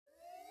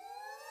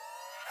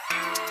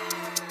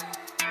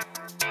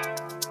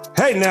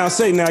Hey now,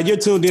 say now, you're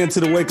tuned in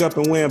to the Wake Up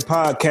and Win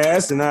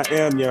podcast, and I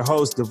am your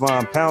host,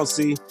 Devon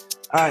Pouncey.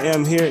 I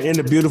am here in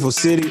the beautiful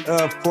city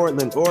of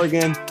Portland,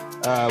 Oregon.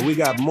 We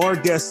got more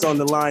guests on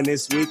the line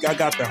this week. I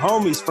got the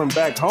homies from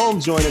back home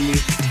joining me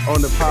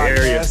on the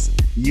podcast.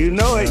 You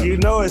know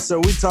it. So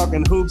we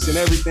talking hoops and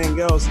everything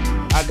else.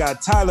 I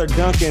got Tyler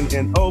Duncan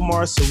and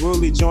Omar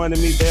Cerulli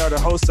joining me. They are the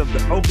hosts of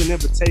the Open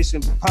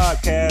Invitation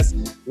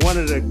podcast, one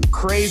of the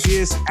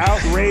craziest,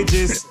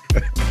 outrageous,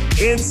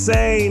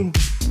 insane,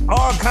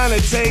 all kind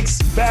of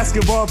takes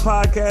basketball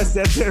podcasts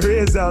that there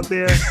is out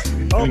there.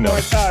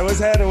 Omar, Ty, what's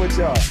happening with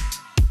y'all?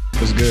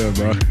 What's good,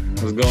 bro?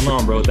 What's going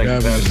on, bro? Thank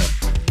you for having us.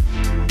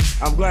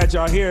 I'm glad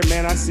y'all here,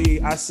 man. I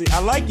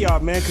like y'all,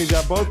 man, because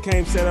y'all both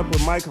came set up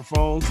with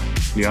microphones.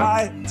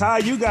 Yeah. Ty,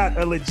 you got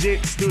a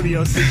legit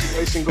studio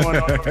situation going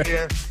on over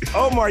here.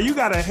 Omar, you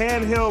got a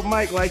handheld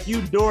mic like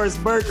you Doris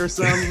Burke or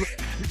something.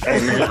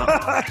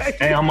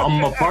 Hey, I'm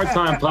a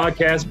part-time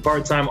podcast,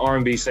 part-time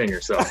R&B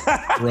singer, so.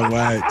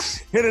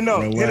 Relax. Hit a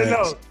note.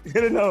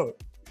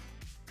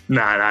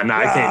 Nah,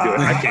 I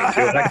can't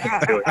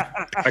do it.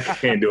 I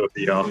can't do it for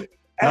y'all.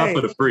 Not for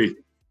the free.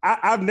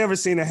 I've never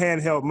seen a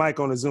handheld mic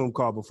on a Zoom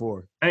call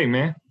before. Hey,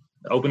 man.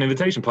 The Open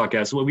Invitation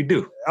podcast is what we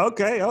do.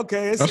 Okay.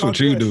 That's what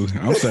you do.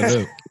 I'm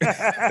set up.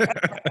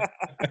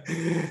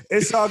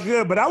 It's all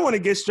good, but I want to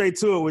get straight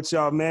to it with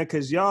y'all, man,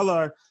 because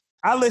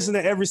I listen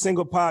to every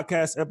single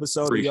podcast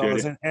episode Appreciate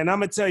of y'all's, and I'm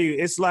going to tell you,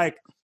 it's like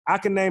I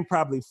can name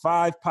probably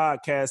 5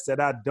 podcasts that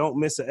I don't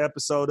miss an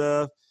episode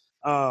of.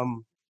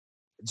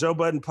 Joe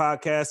Budden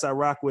podcast, I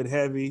rock with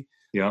heavy.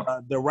 Yeah.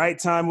 The Right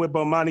Time with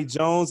Bomani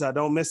Jones. I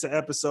don't miss an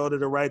episode of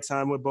The Right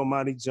Time with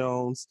Bomani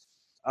Jones.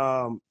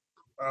 I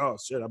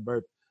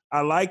burped.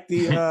 I like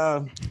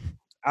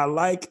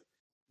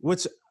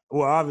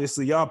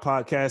obviously y'all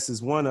podcast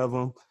is one of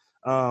them.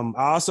 I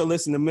also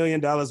listen to $1 Million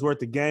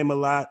Worth of Game a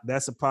lot.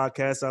 That's a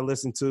podcast I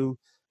listen to.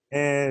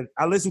 And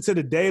I listen to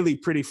The Daily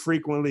pretty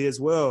frequently as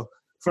well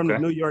from the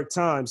New York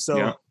Times.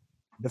 So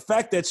the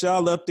fact that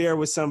y'all up there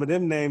with some of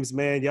them names,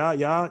 man, y'all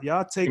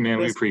take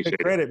the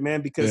credit,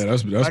 man, because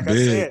that's like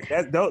big. I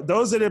said,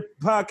 those are the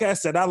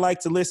podcasts that I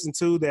like to listen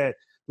to that,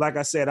 like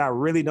I said, I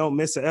really don't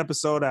miss an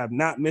episode. I've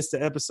not missed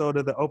an episode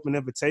of the Open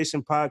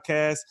Invitation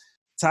podcast.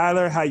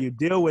 Tyler, how you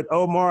deal with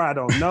Omar, I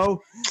don't know.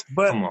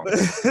 But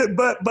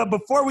but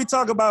before we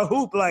talk about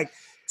hoop, like,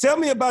 tell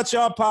me about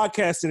y'all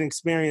podcasting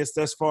experience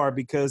thus far,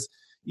 because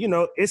you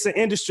know, it's an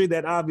industry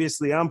that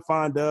obviously I'm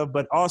fond of,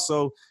 but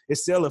also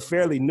it's still a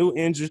fairly new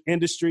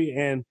industry,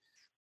 and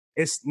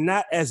it's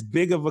not as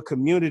big of a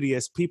community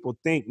as people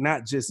think,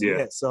 not just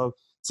yet. So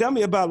tell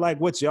me about like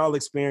what y'all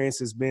experience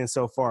has been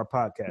so far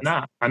podcasting.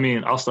 Nah, I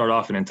mean, I'll start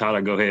off and then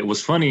Tyler, go ahead. It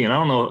was funny, and I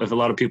don't know if a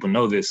lot of people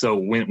know this. So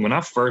when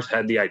I first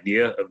had the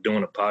idea of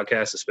doing a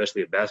podcast,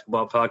 especially a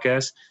basketball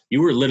podcast,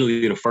 you were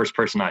literally the first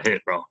person I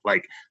hit, bro.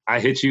 Like, I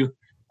hit you.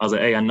 I was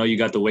like, hey, I know you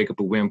got the Wake Up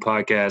and Win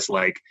podcast.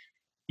 Like,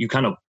 you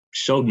kind of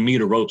showed me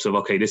the ropes of,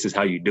 okay, this is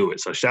how you do it.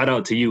 So shout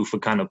out to you for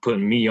kind of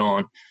putting me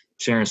on,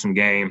 sharing some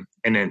game.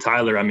 And then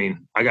Tyler, I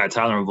mean, I got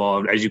Tyler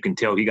involved. As you can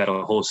tell, he got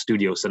a whole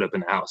studio set up in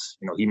the house.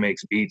 You know, he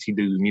makes beats, he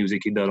does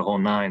music, he does the whole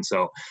 9.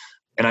 So,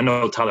 and I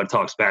know Tyler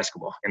talks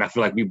basketball, and I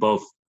feel like we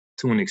both,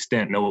 to an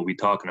extent, know what we're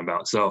talking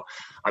about. So,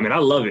 I mean, I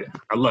love it.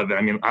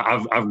 I mean,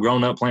 I've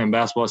grown up playing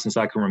basketball since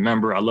I can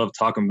remember. I love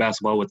talking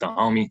basketball with the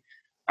homie.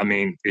 I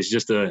mean, it's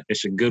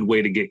a good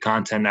way to get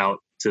content out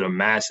to the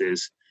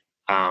masses.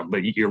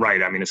 But you're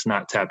right. I mean, it's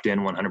not tapped in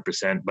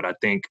 100%, but I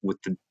think with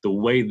the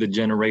way the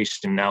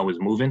generation now is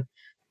moving,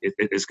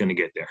 it's going to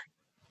get there.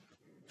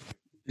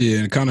 Yeah,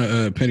 and kind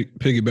of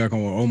piggyback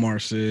on what Omar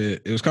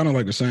said, it was kind of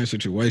like the same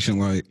situation.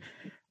 Like,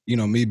 you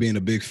know, me being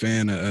a big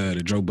fan of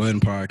the Joe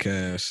Budden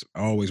podcast,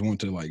 I always want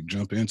to like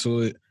jump into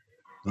it.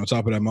 And on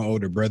top of that, my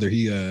older brother,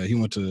 he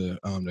went to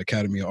the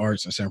Academy of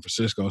Arts in San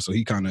Francisco, so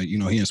he kind of, you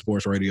know, he in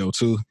sports radio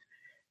too.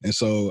 And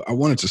so I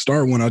wanted to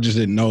start one. I just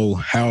didn't know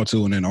how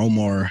to. And then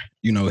Omar,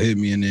 you know, hit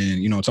me. And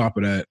then, you know, on top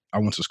of that, I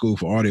went to school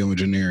for audio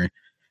engineering.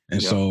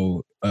 And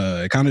so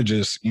it kind of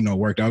just, you know,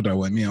 worked out that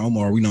way. Me and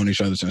Omar, we known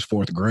each other since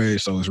 4th grade.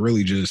 So it's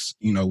really just,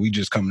 you know, we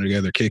just coming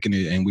together, kicking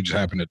it, and we just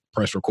happened to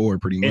press record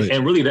pretty much.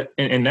 And really,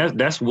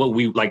 that's what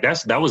we, like,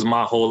 that was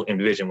my whole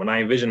envision. When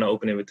I envisioned the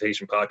Open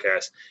Invitation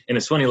podcast, and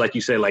it's funny, like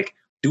you say, like,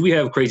 do we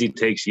have crazy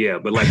takes? Yeah.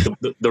 But like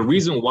the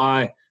reason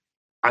why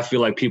I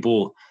feel like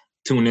people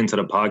tune into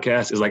the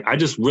podcast is like, I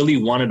just really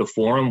wanted a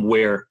forum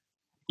where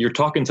you're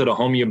talking to the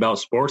homie about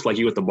sports, like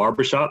you at the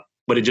barbershop,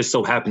 but it just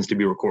so happens to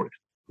be recorded.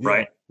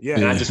 Right. Yeah.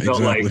 And I just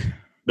felt like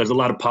there's a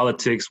lot of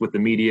politics with the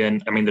media.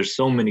 And I mean, there's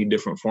so many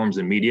different forms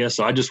of media.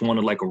 So I just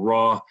wanted like a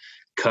raw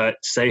cut,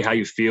 say how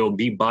you feel,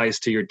 be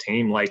biased to your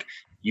team. Like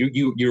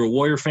you're a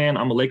Warrior fan.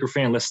 I'm a Laker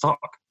fan. Let's talk.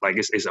 Like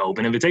it's an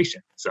open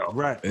invitation. So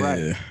right.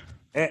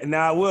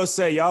 Now, I will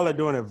say y'all are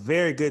doing a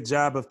very good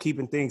job of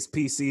keeping things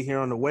PC here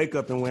on the Wake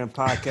Up and Win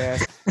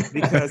podcast,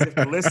 because if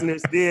the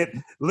listeners did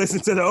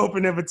listen to the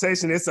open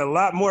invitation, it's a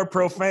lot more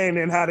profane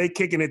than how they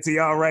kicking it to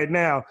y'all right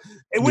now,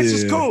 which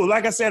is cool.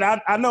 Like I said,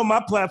 I know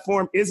my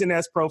platform isn't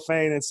as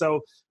profane, and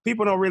so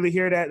people don't really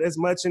hear that as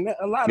much. And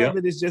a lot of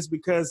it is just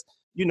because,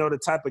 you know, the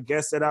type of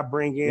guests that I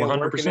bring in, 100%.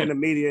 working in the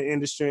media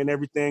industry and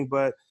everything.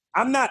 But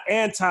I'm not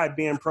anti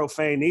being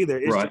profane either.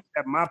 It's just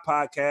that my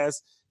podcast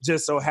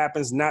just so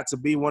happens not to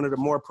be one of the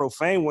more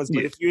profane ones.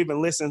 But if you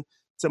even listen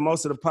to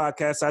most of the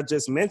podcasts I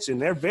just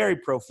mentioned, they're very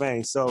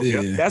profane. So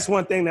that's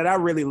one thing that I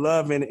really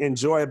love and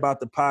enjoy about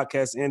the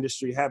podcast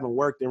industry, having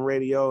worked in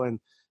radio and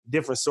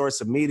different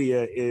sorts of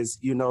media, is,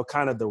 you know,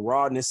 kind of the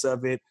rawness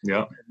of it,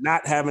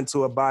 not having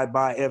to abide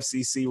by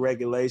FCC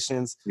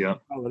regulations,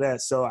 all of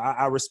that. So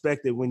I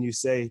respect it when you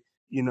say,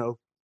 you know,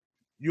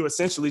 you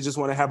essentially just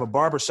want to have a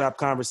barbershop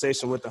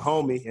conversation with the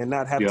homie and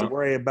not have to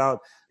worry about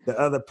the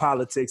other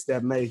politics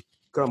that may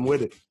come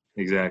with it.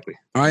 Exactly.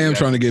 I am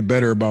trying to get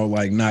better about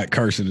like not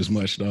cursing as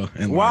much though.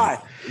 And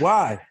why?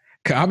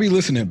 I'll be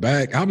listening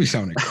back. I'll be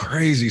sounding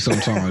crazy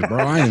sometimes, bro.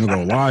 I ain't even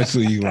gonna lie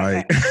to you.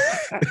 Like,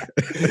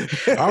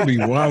 I'll be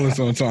wilding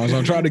sometimes.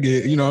 I'm trying to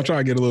get a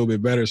little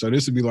bit better. So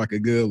this would be like a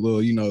good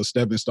little, you know,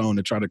 stepping stone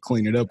to try to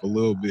clean it up a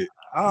little bit.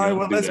 All right,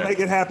 well, let's make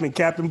it happen,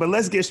 Captain. But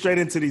let's get straight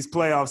into these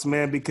playoffs,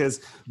 man,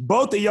 because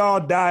both of y'all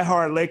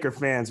diehard Laker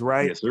fans,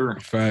 right? Yes, sir.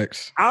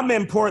 Facts. I'm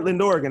in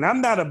Portland, Oregon.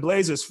 I'm not a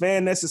Blazers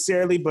fan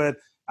necessarily, but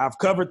I've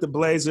covered the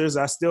Blazers.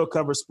 I still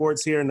cover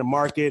sports here in the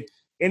market.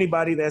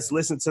 Anybody that's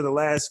listened to the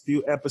last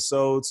few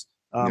episodes,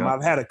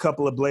 I've had a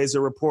couple of Blazer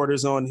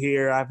reporters on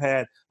here. I've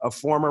had a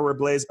former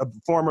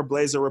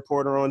Blazer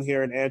reporter on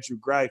here, and Andrew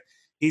Greif.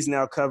 He's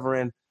now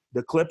covering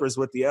the Clippers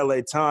with the LA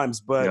Times.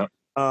 But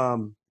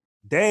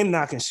Dame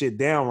knocking shit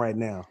down right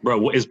now.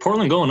 Bro, is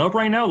Portland going up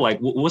right now? Like,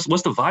 what's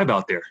the vibe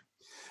out there?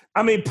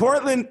 I mean,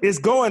 Portland is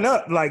going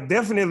up. Like,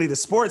 definitely the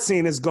sports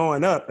scene is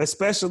going up,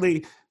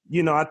 especially,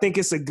 you know, I think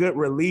it's a good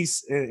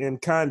release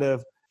and kind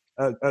of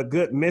a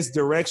good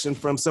misdirection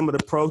from some of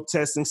the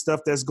protesting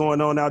stuff that's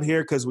going on out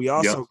here, because we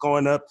also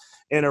going up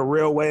in a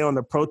real way on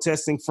the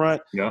protesting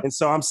front. And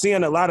so I'm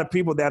seeing a lot of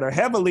people that are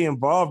heavily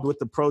involved with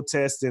the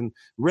protest and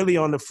really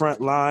on the front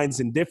lines,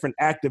 and different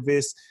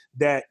activists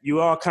that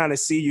you all kind of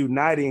see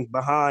uniting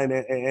behind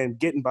and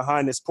getting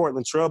behind this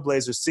Portland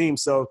Trailblazers team.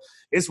 So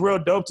it's real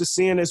dope to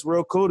see, and it's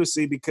real cool to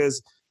see,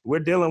 because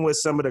we're dealing with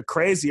some of the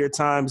crazier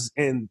times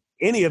in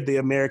any of the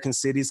American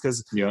cities,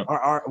 because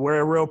we're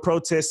a real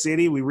protest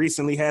city. We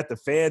recently had the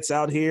feds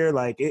out here.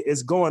 Like,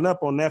 it's going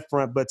up on that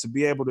front. But to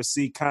be able to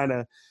see kind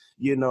of,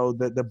 you know,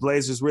 the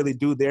Blazers really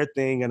do their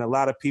thing, and a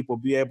lot of people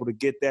be able to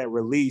get that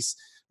release,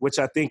 which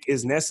I think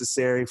is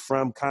necessary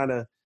from kind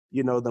of,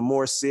 you know, the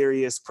more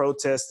serious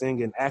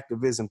protesting and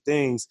activism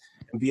things,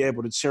 and be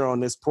able to cheer on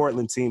this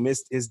Portland team.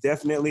 It's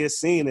definitely a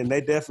scene, and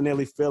they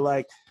definitely feel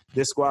like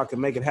this squad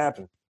can make it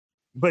happen.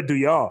 But do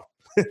y'all?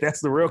 That's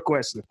the real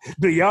question.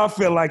 Do y'all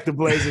feel like the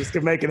Blazers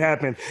can make it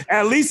happen,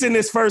 at least in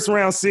this first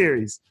round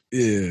series?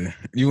 Yeah.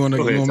 You want to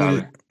go ahead,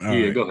 Tyler?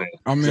 Right. Go ahead.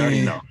 I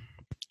mean,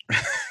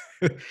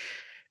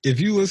 if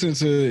you listen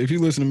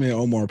to me on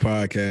Omar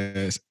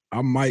podcast,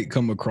 I might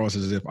come across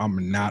as if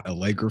I'm not a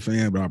Laker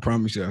fan, but I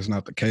promise you that's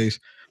not the case.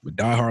 But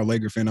diehard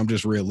Laker fan, I'm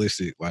just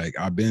realistic. Like,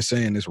 I've been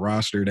saying, this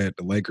roster that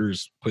the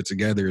Lakers put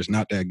together is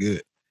not that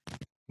good.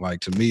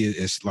 Like, to me,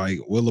 it's like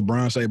what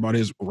LeBron say about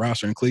his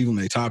roster in Cleveland,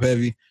 they top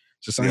heavy.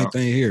 It's the same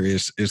thing here.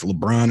 It's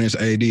LeBron, it's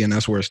AD, and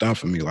that's where it stops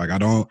for me. Like, I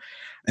don't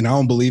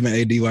believe in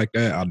AD like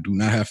that. I do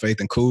not have faith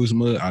in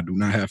Kuzma. I do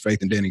not have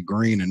faith in Danny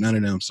Green and none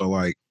of them. So,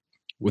 like,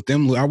 with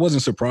them, I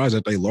wasn't surprised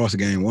that they lost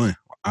game one,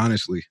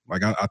 honestly.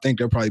 Like, I think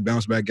they'll probably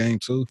bounce back game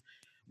two,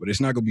 but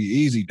it's not gonna be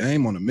easy.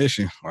 Dame on a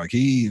mission. Like,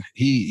 he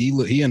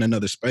in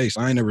another space.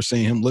 I ain't never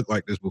seen him look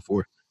like this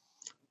before.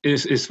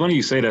 It's funny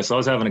you say that. So I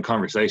was having a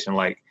conversation,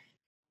 like,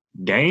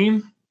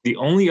 Dame, the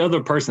only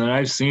other person that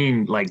I've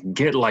seen like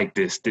get like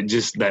this,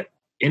 that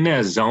in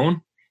that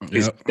zone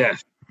is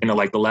Steph. You know,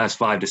 like the last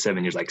 5 to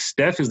 7 years, like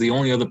Steph is the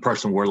only other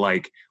person where,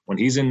 like, when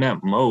he's in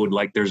that mode,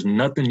 like, there's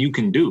nothing you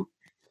can do.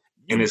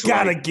 And you it's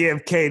gotta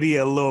give KD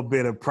a little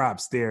bit of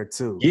props there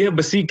too. Yeah,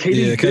 but see,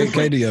 KD,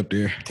 KD up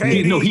there.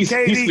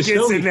 KD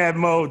gets in that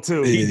mode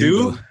too. He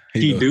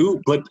do.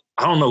 But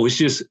I don't know. It's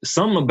just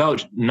something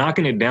about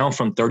knocking it down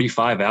from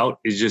 35 out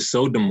is just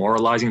so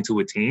demoralizing to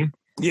a team.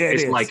 Yeah,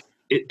 it's like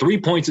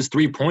 3 points is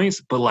 3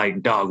 points, but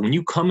like, dog, when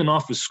you coming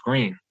off a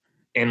screen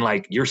and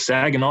like you're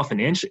sagging off an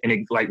inch, and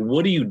it, like,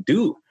 what do you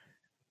do?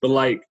 But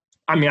like,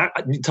 I mean,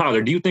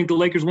 Tyler, do you think the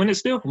Lakers win it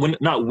still?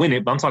 Not win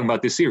it, but I'm talking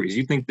about this series.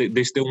 You think that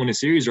they still win the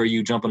series, or are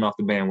you jumping off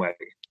the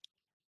bandwagon?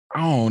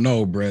 I don't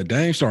know, bro.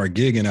 Dame started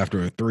gigging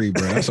after a three,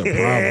 bro. That's a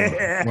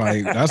problem.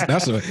 Like,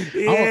 that's a.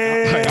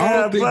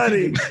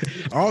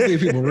 I don't think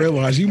people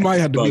realize you might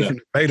have to be from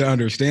the Bay to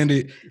understand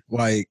it.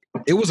 Like,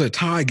 it was a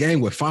tie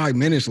game with 5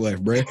 minutes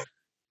left, bro.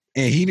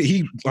 and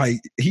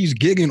he's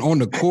gigging on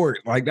the court.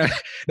 Like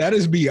that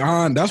is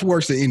beyond. That's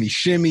worse than any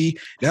shimmy.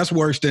 That's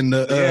worse than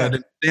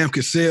the damn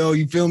Cassell.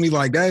 You feel me?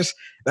 Like that's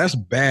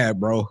bad,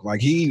 bro. Like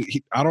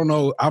he I don't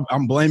know.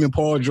 I'm blaming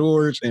Paul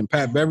George and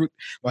Pat Beverly.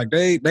 Like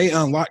they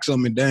unlocked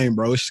something in Dame,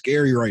 bro. It's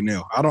scary right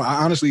now. I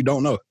honestly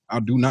don't know. I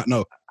do not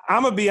know.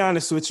 I'm gonna be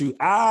honest with you.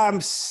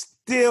 I'm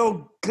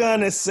still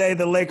gonna say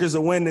the Lakers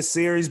will win the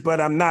series, but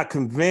I'm not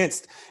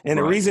convinced. And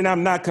the reason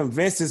I'm not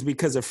convinced is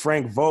because of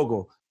Frank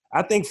Vogel.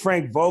 I think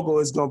Frank Vogel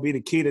is going to be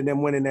the key to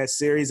them winning that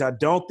series. I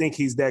don't think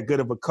he's that good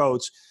of a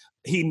coach.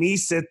 He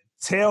needs to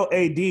tell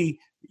AD,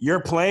 you're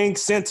playing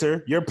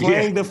center, you're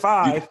playing the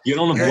five.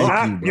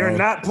 You're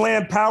not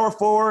playing power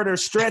forward or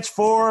stretch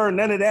forward or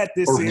none of that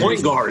this series. Or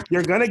point guard.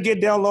 You're going to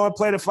get down low and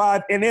play the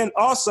five. And then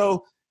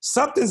also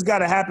something's got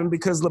to happen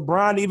because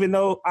LeBron, even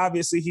though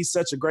obviously he's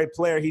such a great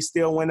player, he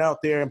still went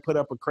out there and put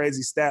up a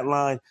crazy stat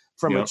line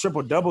from a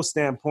triple-double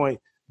standpoint.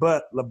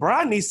 But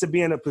LeBron needs to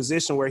be in a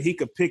position where he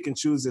could pick and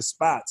choose his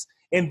spots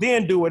and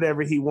then do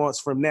whatever he wants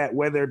from that,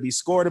 whether it be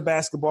score the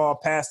basketball,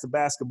 pass the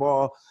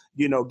basketball,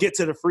 get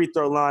to the free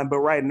throw line.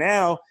 But right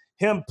now,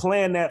 him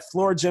playing that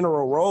floor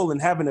general role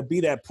and having to be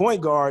that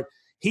point guard,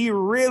 he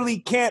really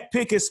can't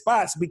pick his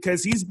spots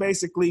because he's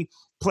basically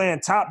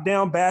playing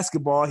top-down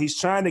basketball. He's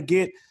trying to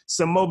get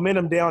some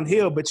momentum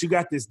downhill, but you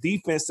got this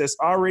defense that's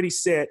already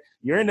set.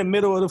 You're in the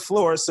middle of the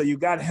floor, so you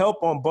got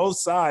help on both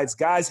sides,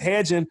 guys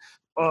hedging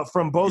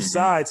from both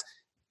sides.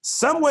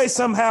 Some way,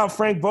 somehow,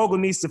 Frank Vogel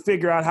needs to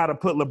figure out how to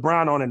put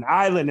LeBron on an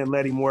island and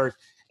let him work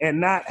and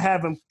not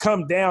have him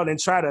come down and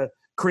try to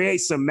create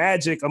some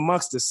magic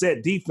amongst the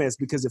set defense,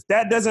 because if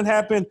that doesn't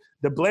happen,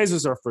 the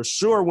Blazers are for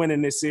sure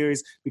winning this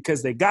series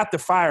because they got the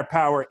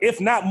firepower, if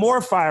not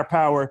more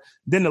firepower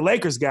than the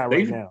Lakers got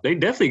now. They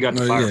definitely got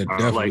the firepower.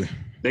 Yeah, like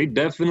they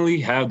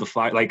definitely have the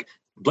fire. Like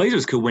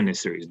Blazers could win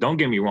this series. Don't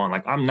get me wrong.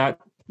 Like I'm not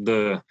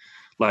the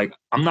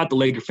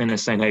Laker fan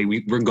that's saying, hey,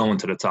 we're going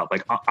to the top.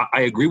 Like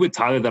I agree with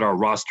Tyler that our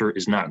roster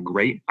is not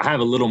great. I have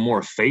a little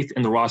more faith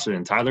in the roster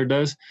than Tyler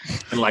does.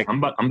 And like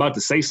I'm about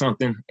to say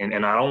something,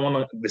 and I don't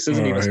want to. This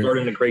isn't even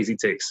starting the crazy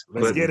takes.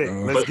 Let's get it.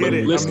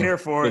 Listen, I'm here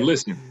for it. But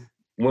listen,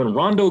 when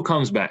Rondo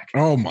comes back,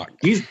 oh my,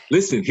 he's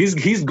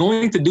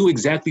going to do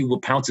exactly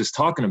what Pounce is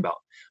talking about.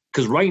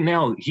 Because right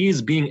now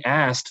he's being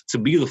asked to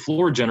be the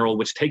floor general,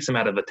 which takes him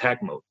out of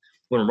attack mode.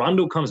 When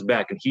Rondo comes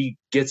back and he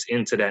gets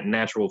into that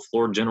natural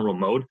floor general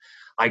mode,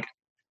 like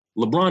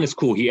LeBron is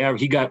cool.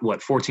 He got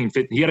 14,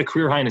 15. He had a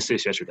career high in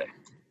assists yesterday.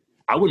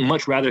 I would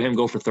much rather him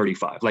go for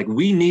 35. Like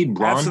we need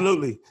Bron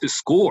to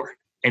score,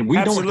 and we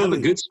don't have a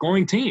good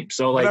scoring team.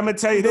 So like, but I'm gonna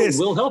tell you this: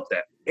 will help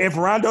that. If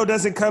Rondo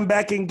doesn't come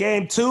back in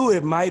game 2,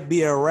 it might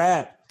be a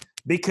wrap.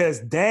 Because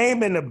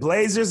Dame and the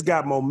Blazers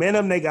got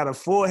momentum. They got a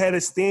full head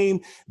of steam.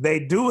 They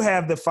do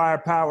have the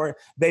firepower.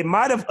 They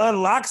might have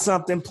unlocked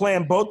something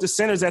playing both the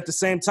centers at the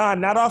same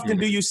time. Not often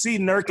do you see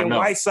Nurk and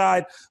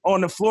Whiteside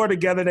on the floor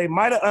together. They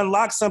might have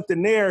unlocked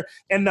something there.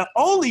 And the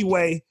only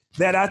way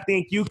that I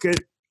think you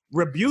could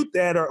rebuke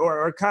that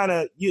or kind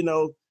of,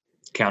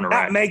 counteract.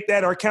 Not make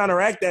that or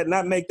counteract that,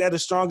 not make that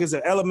as strong as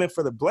an element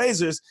for the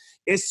Blazers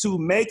is to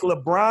make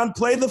LeBron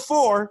play the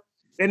 4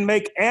 and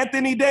make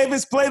Anthony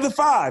Davis play the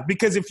 5.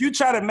 Because if you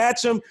try to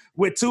match him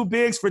with 2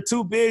 bigs for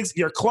 2 bigs,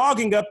 you're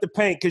clogging up the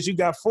paint because you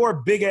got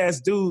 4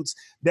 big-ass dudes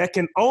that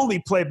can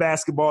only play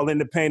basketball in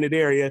the painted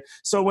area.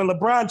 So when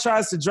LeBron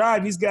tries to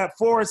drive, he's got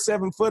 4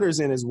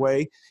 7-footers in his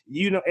way.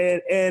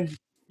 And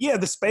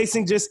the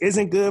spacing just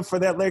isn't good for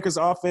that Lakers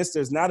offense.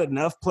 There's not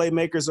enough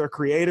playmakers or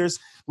creators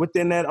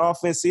within that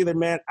offense either,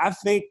 man. I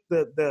think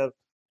the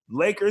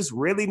Lakers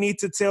really need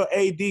to tell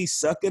AD,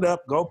 suck it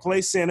up, go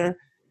play center,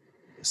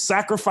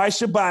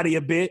 sacrifice your body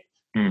a bit.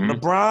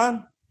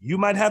 LeBron, you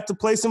might have to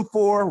play some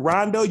 4.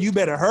 Rondo, you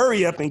better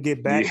hurry up and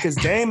get back because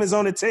Dame is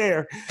on a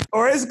tear,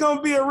 or it's going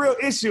to be a real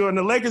issue, and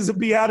the Lakers will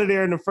be out of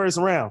there in the first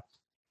round.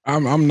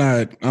 I'm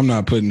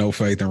not putting no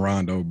faith in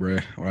Rondo, bro.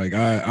 Like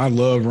I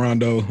love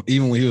Rondo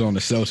even when he was on the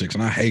Celtics,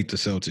 and I hate the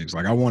Celtics.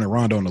 Like I wanted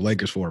Rondo on the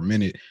Lakers for a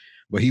minute,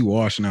 but he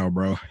washed now,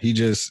 bro.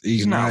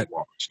 He's not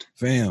washed.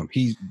 Fam,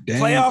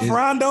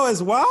 Rondo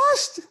is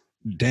washed.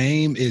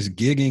 Dame is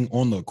gigging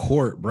on the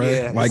court, bro.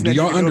 Yeah, like, do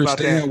y'all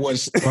understand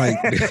what's like?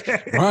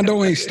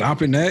 Rondo ain't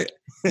stopping that.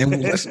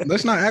 And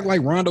let's not act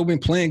like Rondo been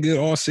playing good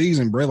all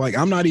season, bro. Like,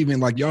 I'm not even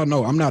like y'all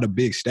know. I'm not a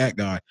big stat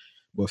guy,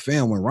 but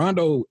fam, when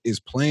Rondo is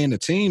playing, the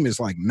team is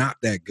like not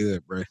that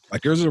good, bro.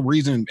 Like, there's a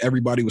reason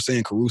everybody was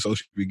saying Caruso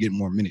should be getting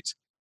more minutes.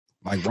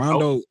 Like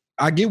Rondo.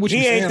 I get what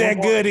you're saying. He ain't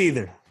that good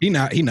either. He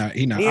not. He ain't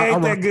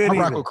that good either.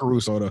 I rock with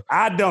Caruso, though.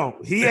 I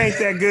don't. He ain't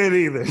that good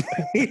either.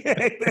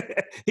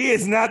 He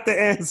is not the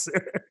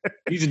answer.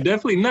 He's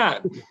definitely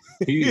not.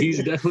 He's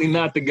definitely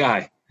not the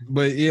guy.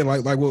 But yeah,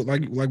 like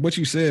what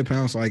you said,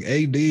 Pounce, like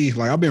AD,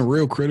 like I've been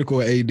real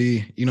critical of AD,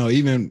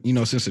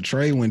 even since the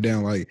trade went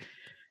down. Like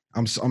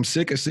I'm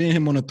sick of seeing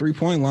him on the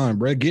 3-point line,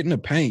 bro. Get in the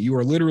paint. You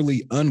are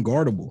literally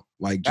unguardable.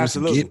 Like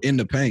just get in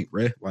the paint,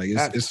 bro. Like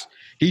it's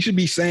he should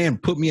be saying,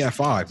 put me at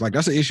 5. Like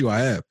that's an issue I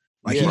have.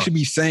 Like he should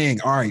be saying,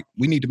 all right,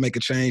 we need to make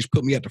a change.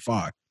 Put me at the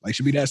 5. Like it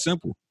should be that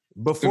simple.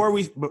 Before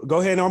we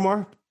go ahead,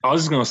 Omar. I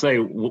was just gonna say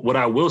what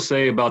I will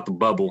say about the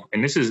bubble,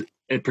 and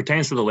it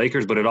pertains to the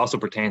Lakers, but it also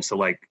pertains to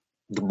like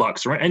the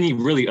Bucks or any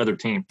really other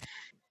team.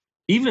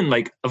 Even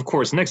like, of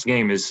course, next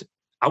game is,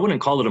 I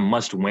wouldn't call it a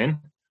must win,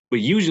 but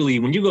usually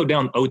when you go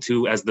down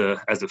 0-2 as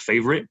the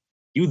favorite,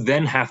 you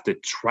then have to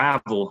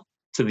travel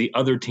to the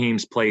other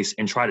team's place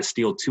and try to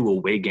steal 2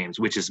 away games,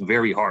 which is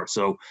very hard.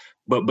 So,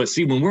 but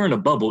see, when we're in a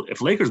bubble,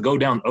 if Lakers go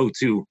down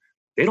 0-2,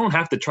 they don't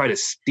have to try to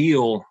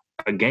steal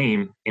a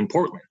game in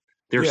Portland.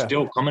 They're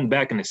still coming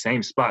back in the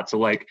same spot. So,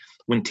 like,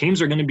 when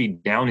teams are going to be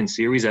down in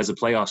series as the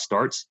playoff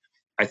starts,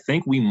 I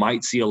think we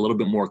might see a little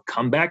bit more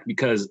comeback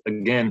because,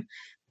 again,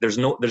 there's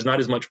not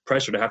as much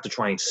pressure to have to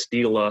try and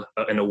steal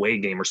an away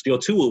game or steal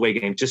 2 away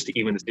games just to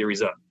even the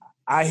series up.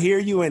 I hear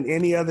you in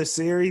any other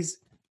series.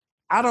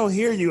 I don't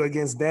hear you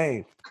against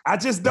Dame. I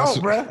just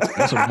don't, bro.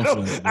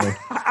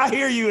 I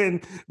hear you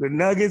in the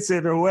Nuggets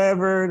and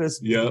whoever,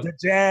 the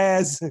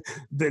Jazz,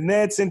 the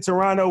Nets in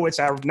Toronto, which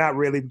I not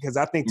really, because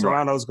I think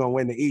Toronto's going to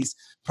win the East.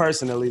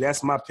 Personally,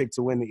 that's my pick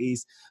to win the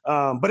East.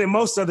 But in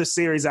most other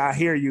series, I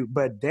hear you.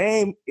 But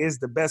Dame is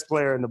the best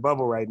player in the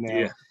bubble right now.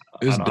 Yeah.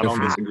 I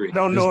don't disagree. I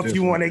don't know if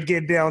you want to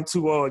get down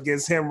 2-0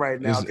 against him right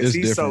now because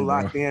he's so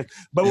locked in.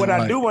 But what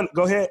I do want –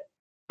 go ahead.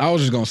 I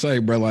was just going to say,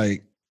 bro,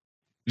 like,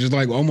 just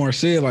like Omar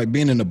said, like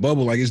being in the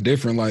bubble, like it's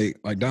different. Like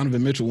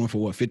Donovan Mitchell went for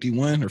what,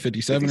 51 or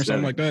 57 or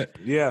something like that.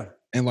 Yeah.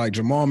 And like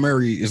Jamal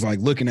Murray is like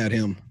looking at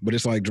him, but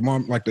it's like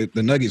Jamal, like the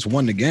Nuggets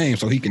won the game,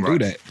 so he can do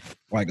that.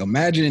 Like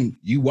imagine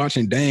you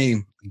watching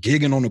Dame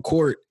gigging on the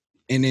court,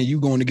 and then you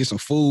going to get some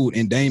food,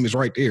 and Dame is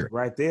right there.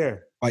 Right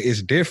there. Like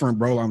it's different,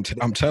 bro. I'm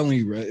telling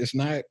you, bro. It's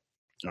not.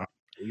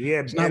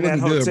 Yeah, it's not looking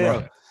good,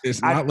 bro.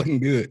 It's not looking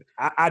good.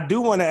 I do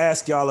want to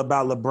ask y'all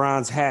about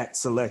LeBron's hat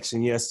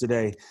selection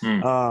yesterday.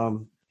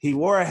 He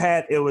wore a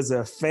hat. It was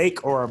a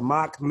fake or a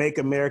mock "Make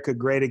America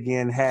Great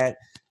Again" hat,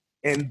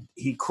 and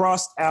he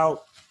crossed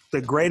out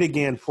the "Great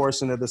Again"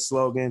 portion of the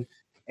slogan,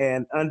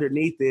 and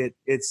underneath it,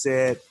 it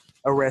said,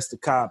 "Arrest the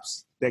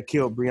cops that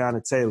killed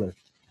Breonna Taylor."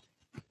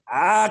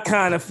 I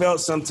kind of felt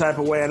some type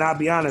of way, and I'll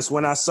be honest,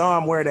 when I saw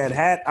him wear that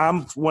hat,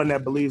 I'm one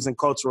that believes in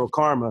cultural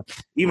karma,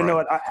 even though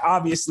it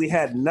obviously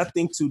had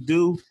nothing to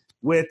do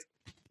with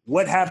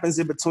what happens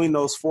in between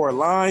those 4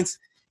 lines.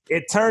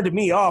 It turned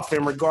me off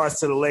in regards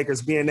to the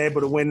Lakers being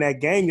able to win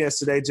that game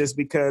yesterday just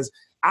because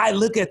I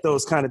look at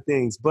those kind of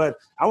things. But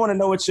I want to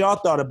know what y'all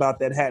thought about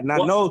that hat. And I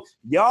know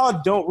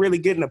y'all don't really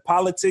get into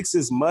politics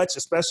as much,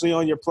 especially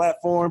on your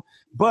platform,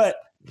 but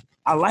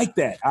I like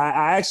that.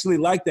 I actually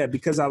like that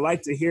because I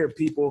like to hear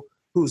people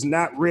who's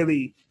not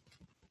really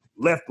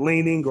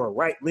left-leaning or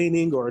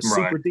right-leaning or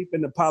super deep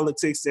into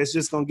politics that's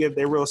just going to give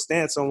their real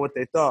stance on what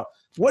they thought.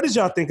 What did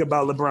y'all think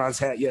about LeBron's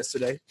hat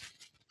yesterday?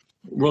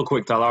 Real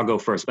quick, Tyler, I'll go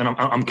first. And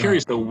I'm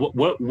curious though,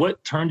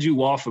 what turned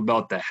you off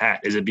about the hat?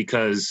 Is it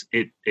because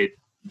it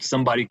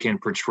somebody can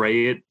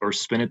portray it or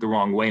spin it the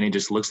wrong way and it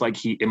just looks like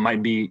it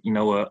might be,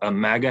 a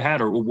MAGA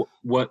hat, or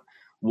what?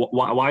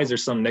 Why is there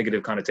some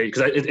negative connotation?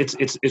 Because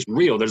it's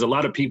real. There's a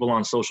lot of people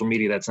on social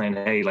media that's saying,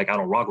 hey, like I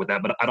don't rock with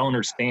that, but I don't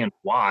understand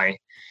why.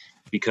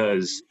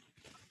 Because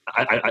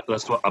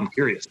that's what I'm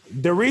curious.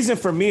 The reason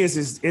for me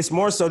is it's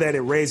more so that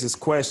it raises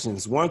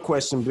questions. One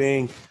question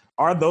being,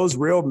 are those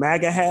real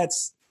MAGA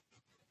hats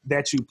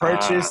that you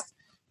purchased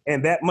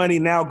and that money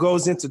now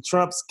goes into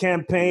Trump's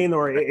campaign,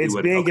 or it's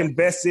being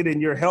invested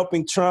and you're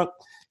helping Trump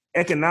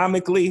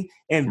economically,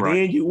 and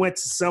then you went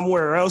to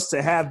somewhere else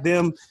to have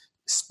them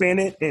spin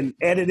it and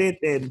edit it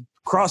and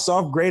cross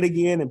off "Great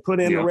Again" and put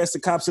in the rest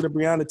of cops of the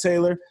Breonna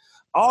Taylor.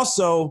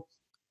 Also,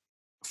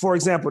 for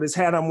example, this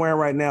hat I'm wearing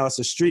right now, it's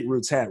a Street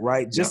Roots hat,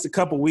 right? Just a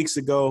couple weeks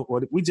ago,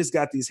 or we just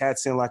got these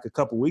hats in like a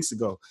couple weeks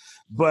ago,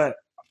 but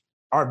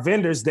our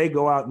vendors, they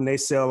go out and they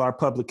sell our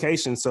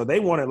publication. So they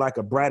wanted like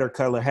a brighter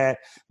color hat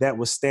that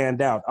would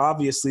stand out.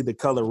 Obviously, the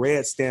color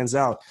red stands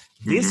out.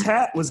 This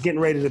hat was getting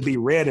ready to be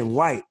red and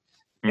white.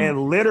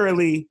 And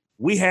literally,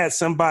 we had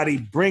somebody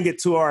bring it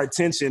to our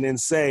attention and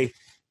say,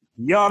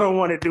 y'all don't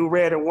want to do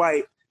red and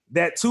white.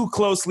 That too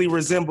closely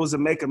resembles a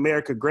 "Make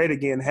America Great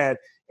Again" hat.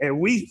 And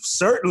we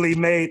certainly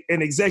made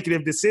an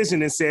executive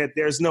decision and said,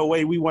 there's no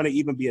way we want to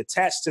even be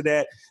attached to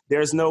that.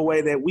 There's no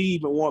way that we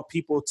even want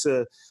people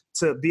to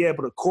be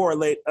able to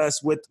correlate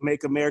us with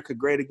 "Make America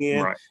Great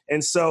Again."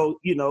 And so,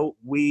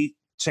 we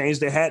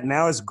changed the hat.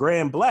 Now it's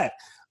gray and black.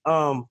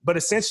 But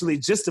essentially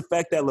just the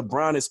fact that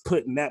LeBron is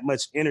putting that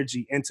much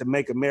energy into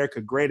 "Make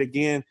America Great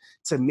Again,"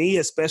 to me,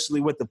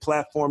 especially with the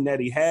platform that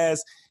he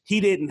has, he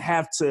didn't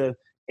have to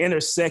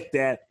intersect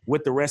that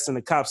with the rest of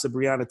the cops of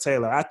Breonna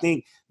Taylor. I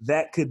think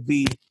that could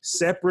be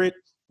separate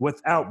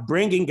without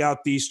bringing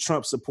out these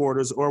Trump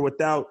supporters or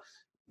without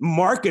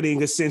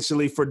marketing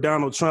essentially for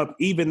Donald Trump,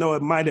 even though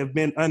it might have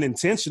been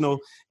unintentional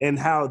in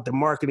how the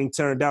marketing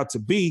turned out to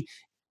be.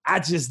 I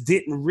just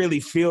didn't really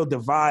feel the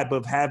vibe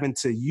of having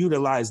to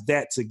utilize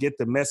that to get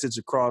the message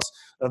across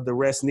of the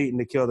rest needing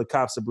to kill the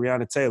cops of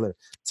Breonna Taylor.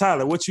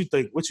 Tyler, what you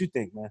think? What you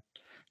think, man?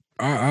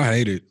 I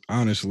hate it,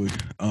 honestly.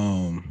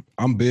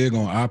 I'm big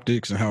on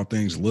optics and how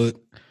things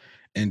look.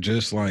 And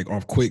just like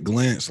off quick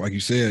glance, like you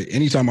said,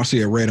 anytime I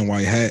see a red and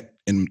white hat,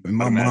 in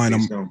my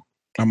mind,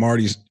 I'm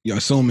already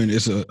assuming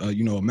it's a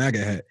MAGA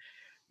hat.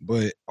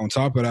 But on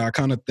top of that, I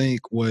kind of think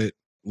what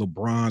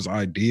LeBron's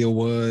idea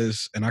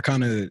was, and I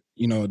kind of,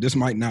 this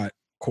might not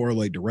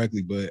correlate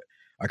directly, but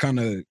I kind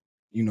of,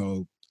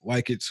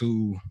 like it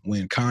to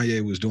when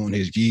Kanye was doing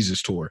his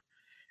Yeezus tour.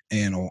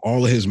 And on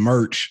all of his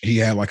merch, he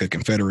had like a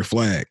Confederate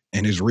flag.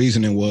 And his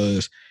reasoning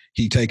was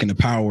he taking the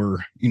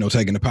power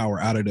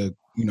out of the,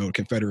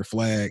 Confederate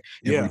flag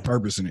and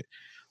repurposing it.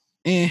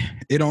 And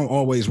it don't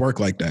always work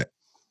like that,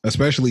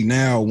 especially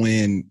now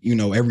when,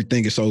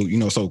 everything is so,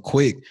 so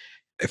quick.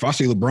 If I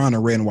see LeBron in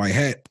a red and white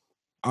hat,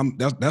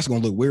 that's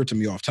going to look weird to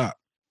me off top.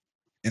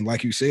 And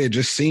like you said,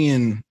 just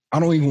seeing, I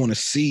don't even want to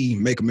see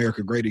Make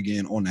America Great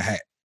Again on the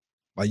hat.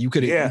 Like you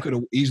could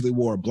have easily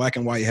wore a black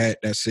and white hat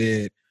that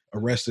said,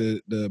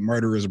 arrested the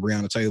murderers of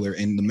Breonna Taylor,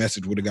 and the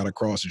message would have got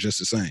across just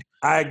the same.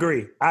 I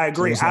agree.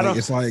 So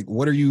it's like,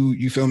 what are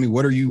you feel me?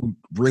 What are you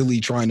really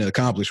trying to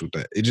accomplish with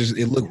that?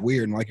 It looked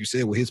weird. And like you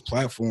said, with his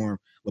platform,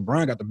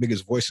 LeBron got the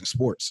biggest voice in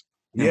sports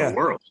in the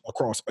world,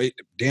 across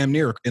damn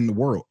near in the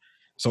world.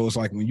 So it's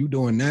like when you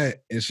doing that,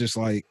 it's just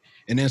like,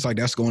 and then it's like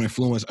that's going to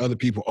influence other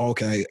people.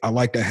 Okay, I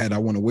like that hat. I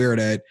want to wear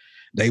that.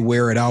 They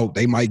wear it out.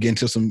 They might get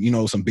into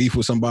some beef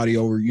with somebody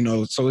over,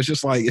 So it's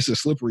just like it's a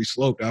slippery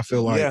slope that I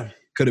feel like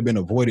could have been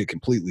avoided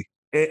completely.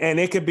 And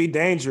it could be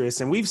dangerous.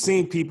 And we've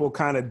seen people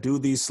kind of do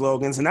these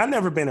slogans, and I've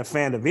never been a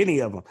fan of any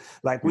of them.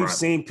 Like we've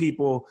seen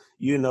people,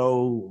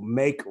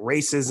 make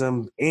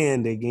racism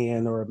end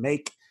again or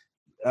make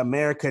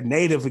America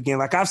native again.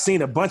 Like I've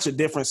seen a bunch of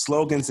different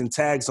slogans and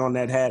tags on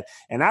that hat,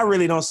 and I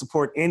really don't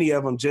support any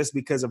of them just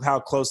because of how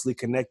closely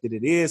connected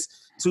it is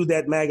to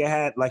that MAGA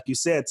hat. Like you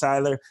said,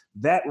 Tyler,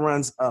 that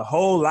runs a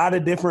whole lot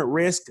of different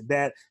risks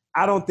that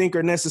I don't think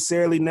are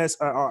necessarily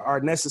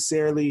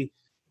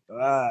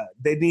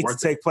they need to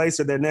take place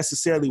or they're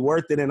necessarily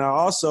worth it. And I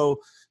also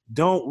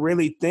don't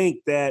really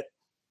think that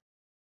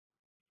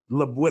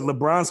with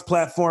LeBron's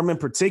platform in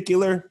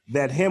particular,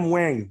 that him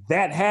wearing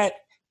that hat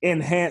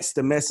enhanced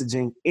the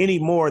messaging any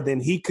more than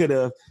he could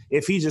have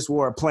if he just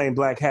wore a plain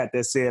black hat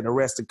that said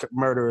arrest the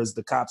murderers,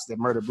 the cops that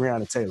murdered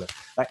Breonna Taylor.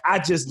 Like, I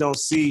just don't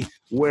see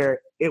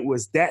where it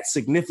was that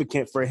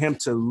significant for him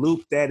to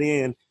loop that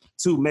in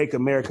to Make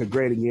America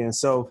Great Again.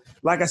 So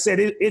like I said,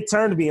 it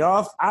turned me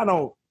off. I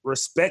don't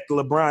respect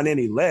LeBron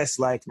any less.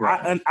 Like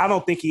I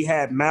don't think he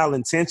had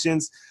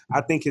malintentions.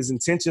 I think his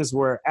intentions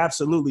were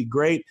absolutely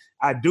great.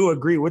 I do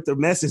agree with the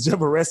message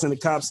of arresting the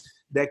cops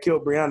that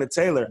killed Breonna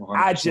Taylor. 100%.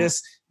 I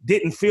just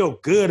didn't feel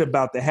good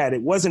about the hat.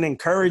 It wasn't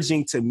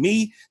encouraging to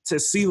me to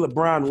see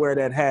LeBron wear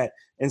that hat.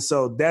 And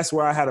so that's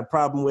where I had a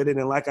problem with it.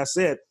 And like I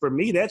said, for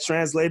me, that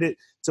translated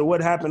to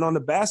what happened on the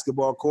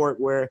basketball court,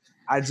 where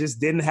I just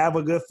didn't have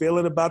a good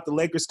feeling about the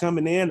Lakers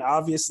coming in.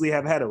 Obviously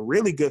have had a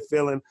really good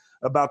feeling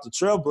about the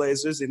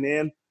Trailblazers. And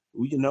then,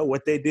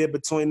 what they did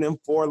between them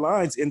four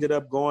lines ended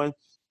up going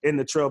in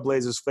the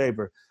Trailblazers'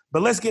 favor.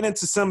 But let's get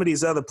into some of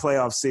these other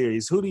playoff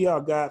series. Who do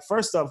y'all got?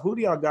 First off, who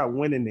do y'all got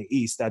winning the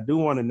East? I do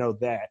want to know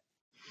that.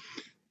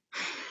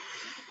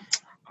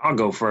 I'll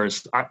go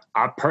first.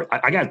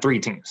 I got three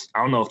teams.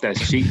 I don't know if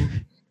that's cheating.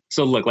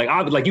 So look,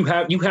 you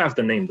have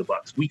to name the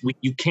Bucks.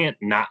 You can't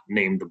not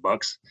name the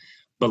Bucks.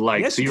 But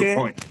yes, to your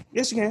point,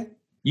 yes, you can.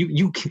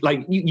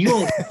 You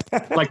don't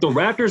like the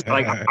Raptors.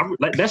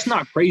 That's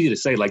not crazy to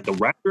say. Like the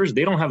Raptors,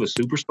 they don't have a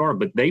superstar,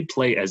 but they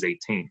play as a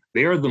team.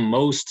 They are the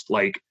most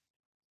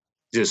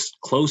just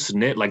close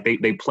knit. Like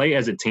they play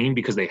as a team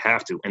because they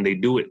have to, and they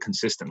do it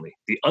consistently.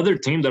 The other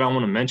team that I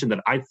want to mention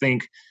that I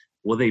think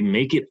will they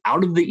make it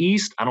out of the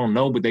East? I don't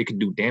know, but they could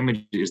do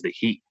damage is the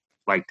Heat.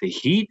 Like the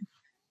Heat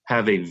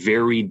have a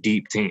very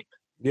deep team.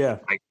 Yeah.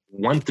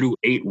 1 through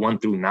 8, 1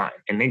 through 9.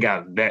 And they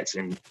got vets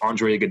and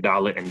Andre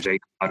Iguodala and Jay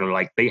Crowder.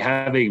 Like they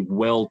have a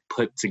well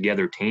put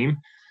together team.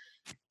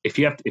 If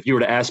you were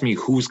to ask me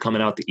who's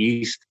coming out the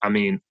East, I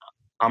mean,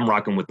 I'm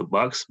rocking with the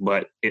Bucks,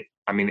 but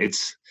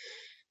it's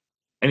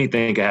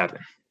anything can happen.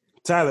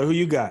 Tyler, who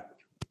you got?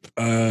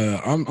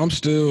 I'm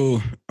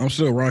still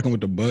rocking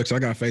with the Bucks. I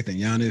got faith in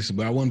Giannis,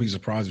 but I wouldn't be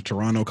surprised if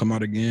Toronto come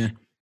out again.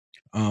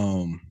 I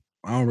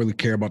don't really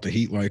care about the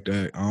Heat like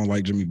that. I don't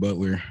like Jimmy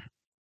Butler.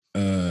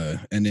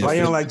 And then why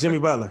you don't like Jimmy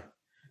Butler?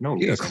 No,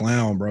 he a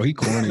clown, bro. He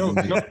corny.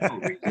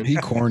 He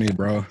corny,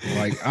 bro.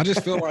 Like I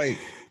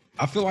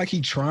feel like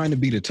he trying to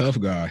be the tough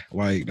guy.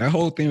 Like that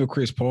whole thing with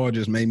Chris Paul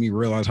just made me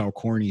realize how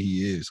corny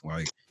he is.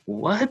 Like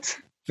what?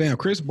 Fam,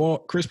 Chris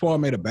Paul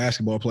made a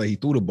basketball play. He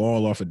threw the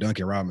ball off of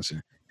Duncan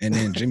Robinson. And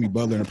then Jimmy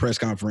Butler in a press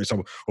conference,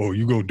 oh,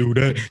 you gonna do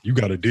that? You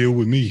got to deal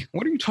with me.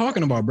 What are you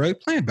talking about, bro?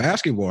 Playing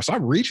basketball.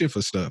 Stop reaching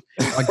for stuff.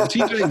 Like the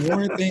TJ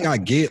Warren thing, I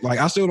get. Like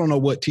I still don't know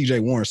what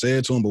TJ Warren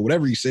said to him, but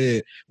whatever he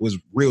said was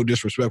real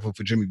disrespectful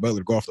for Jimmy Butler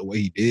to go off the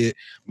way he did.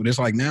 But it's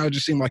like now it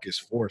just seemed like it's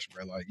forced,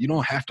 bro. Like you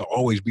don't have to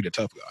always be the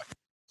tough guy.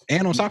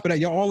 And on top of that,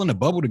 y'all all in the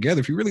bubble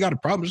together. If you really got a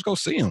problem, just go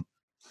see him.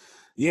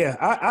 Yeah,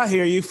 I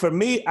hear you. For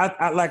me,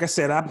 I like I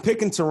said, I'm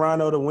picking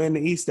Toronto to win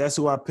the East. That's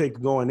who I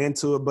picked going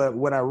into it. But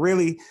what I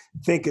really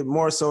think it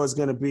more so is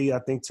going to be, I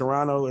think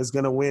Toronto is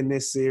going to win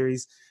this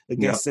series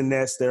against the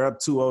Nets. They're up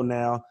 2-0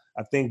 now.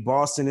 I think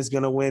Boston is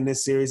going to win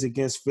this series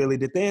against Philly.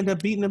 Did they end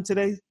up beating them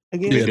today?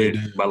 again? They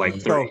did by like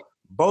 3. So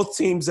both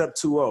teams up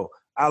 2-0.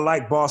 I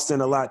like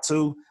Boston a lot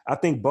too. I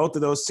think both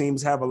of those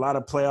teams have a lot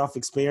of playoff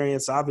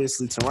experience.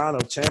 Obviously,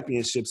 Toronto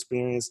championship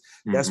experience.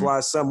 That's why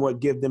I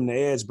somewhat give them the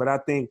edge. But I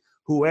think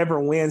whoever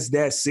wins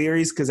that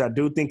series, because I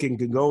do think it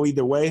can go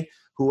either way,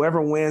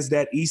 whoever wins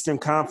that Eastern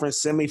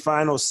Conference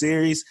semifinal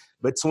series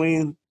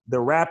between the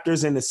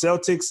Raptors and the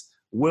Celtics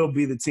will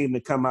be the team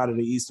to come out of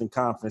the Eastern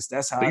Conference.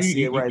 That's how I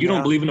see it right now. You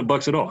don't believe in the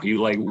Bucks at all. You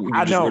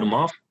just wrote them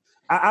off?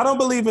 I don't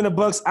believe in the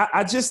Bucks.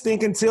 I just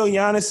think until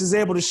Giannis is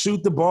able to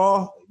shoot the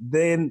ball,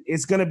 then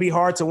it's going to be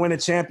hard to win a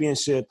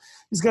championship.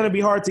 It's going to be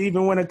hard to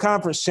even win a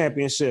conference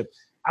championship.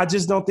 I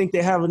just don't think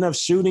they have enough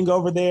shooting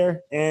over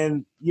there.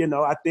 And,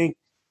 I think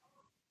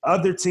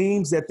other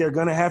teams that they're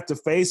going to have to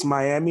face,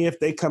 Miami, if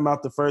they come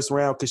out the first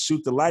round, could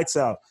shoot the lights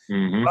out.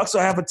 Bucks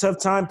will have a tough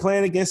time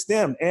playing against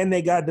them. And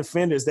they got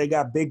defenders. They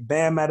got Big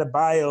Bam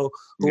Adebayo,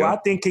 who I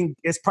think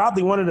is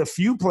probably one of the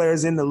few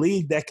players in the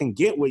league that can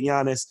get with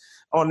Giannis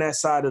on that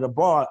side of the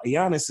ball.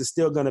 Giannis is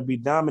still going to be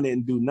dominant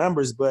and do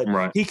numbers, but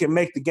he can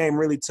make the game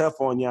really tough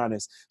on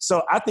Giannis.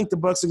 So I think the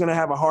Bucks are going to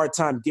have a hard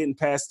time getting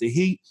past the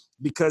Heat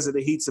because of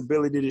the Heat's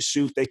ability to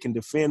shoot. They can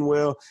defend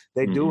well.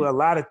 They do a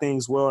lot of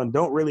things well and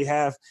don't really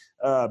have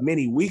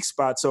many weak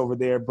spots over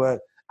there. But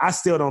I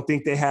still don't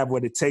think they have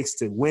what it takes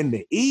to win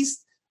the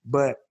East.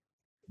 But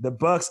the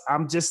Bucks,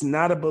 I'm just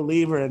not a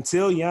believer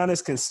until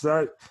Giannis can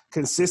start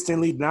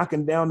consistently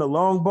knocking down the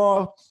long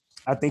ball.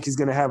 I think he's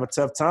going to have a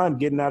tough time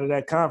getting out of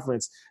that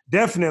conference.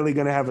 Definitely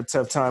going to have a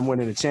tough time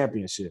winning a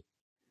championship.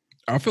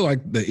 I feel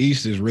like the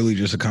East is really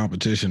just a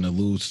competition to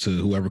lose to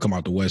whoever come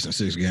out the West in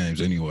 6 games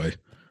anyway.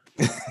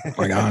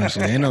 Like,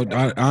 honestly,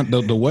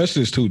 the West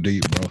is too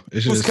deep, bro.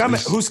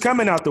 Who's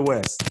coming out the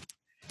West?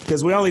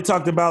 Because we only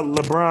talked about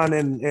LeBron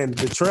and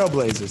the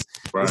Trailblazers.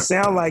 Right. It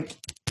sounds like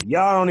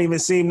y'all don't even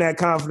seem that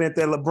confident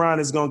that LeBron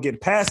is going to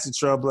get past the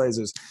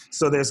Trailblazers.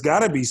 So there's got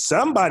to be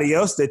somebody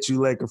else that you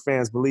Laker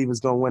fans believe is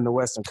going to win the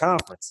Western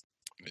Conference.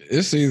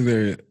 It's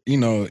either,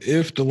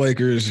 if the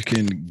Lakers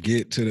can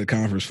get to the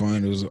conference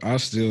finals,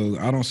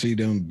 I don't see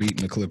them beating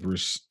the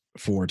Clippers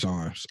 4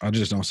 times. I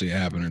just don't see it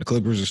happening. The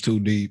Clippers is too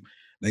deep.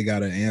 They got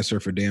to answer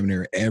for damn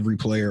near every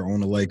player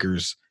on the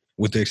Lakers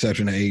with the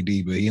exception of AD,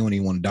 but he don't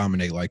even want to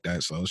dominate like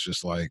that. So it's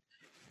just like,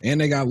 and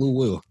they got Lou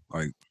Will.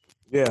 Like,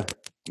 yeah.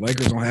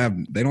 Lakers don't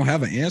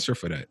have an answer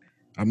for that.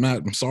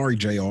 I'm sorry,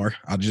 JR.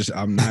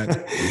 I'm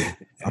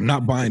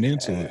not buying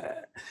into it.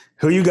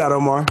 Who you got,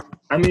 Omar?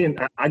 I mean,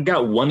 I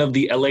got one of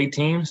the LA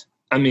teams.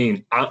 I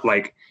mean,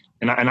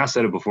 I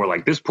said it before,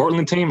 like this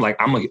Portland team, like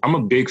I'm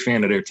a big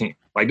fan of their team.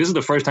 Like this is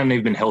the first time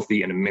they've been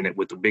healthy in a minute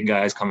with the big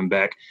guys coming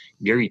back.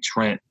 Gary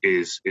Trent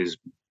is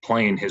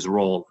playing his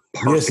role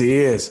perfect. Yes, he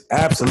is.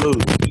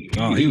 Absolutely.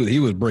 Oh, he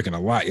was breaking a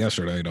lot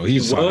yesterday, though. He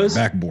saw the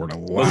backboard a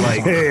lot.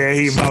 Like, yeah,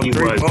 he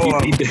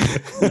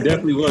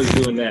definitely was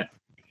doing that.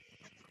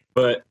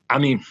 But I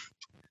mean,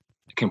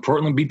 can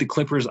Portland beat the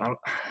Clippers?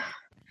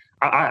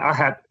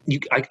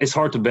 It's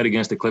hard to bet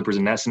against the Clippers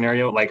in that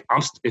scenario. Like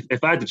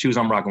if I had to choose,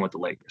 I'm rocking with the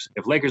Lakers.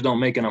 If Lakers don't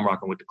make it, I'm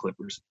rocking with the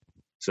Clippers.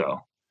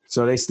 So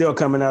they still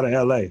coming out of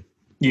LA.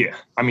 Yeah.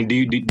 I mean, do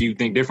you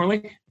think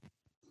differently?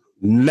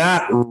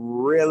 Not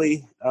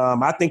really.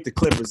 I think the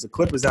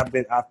Clippers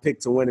I've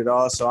picked to win it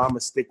all, so I'm gonna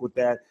stick with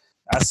that.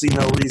 I see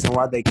no reason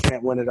why they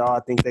can't win it all.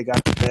 I think they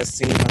got the best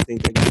team. I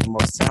think they got the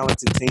most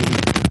talented team.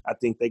 I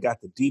think they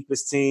got the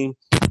deepest team.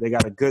 They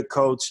got a good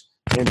coach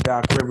in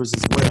Doc Rivers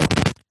as well.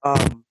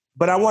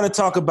 But I want to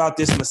talk about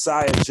this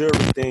Masai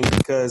Ujiri thing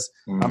because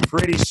I'm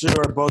pretty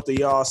sure both of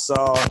y'all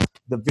saw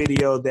the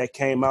video that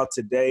came out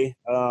today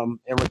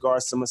in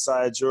regards to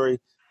Masai Ujiri.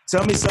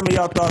 Tell me some of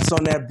y'all thoughts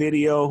on that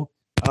video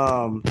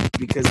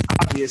because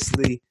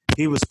obviously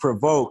he was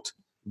provoked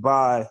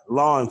by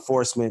law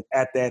enforcement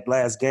at that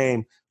last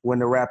game when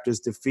the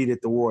Raptors defeated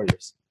the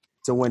Warriors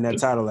to win that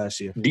title last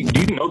year. Do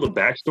you know the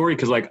backstory?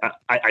 Because like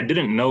I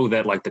didn't know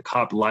that like the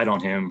cop lied on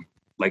him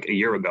like a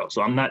year ago.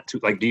 So I'm not too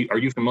like. Are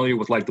you familiar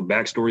with like the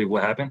backstory of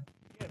what happened?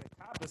 Yeah,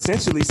 the cop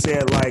essentially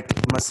said like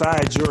Masai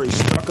Ujiri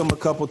struck him a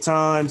couple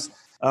times.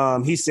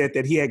 He said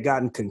that he had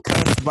gotten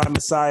concussed by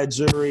Masai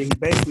Ujiri. He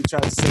basically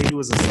tried to say he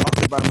was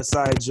assaulted by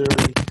Masai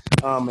Ujiri.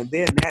 And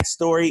then that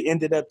story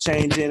ended up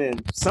changing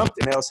and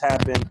something else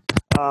happened.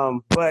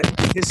 But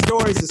his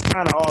stories is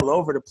kind of all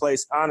over the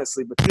place,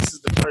 honestly. But this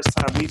is the first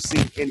time we've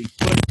seen any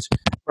footage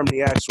from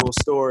the actual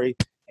story.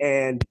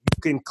 And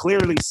you can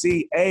clearly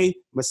see, A,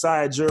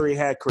 Masai Ujiri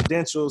had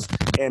credentials,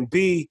 and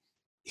B,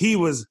 he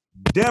was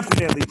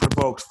definitely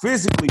provoked,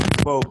 physically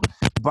provoked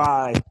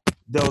by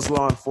those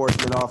law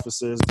enforcement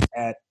officers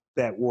at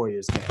that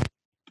Warriors game.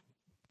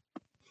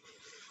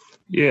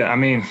 Yeah, I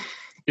mean,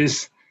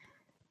 it's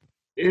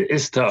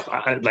tough.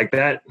 Like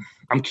that.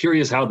 I'm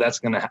curious how that's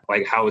gonna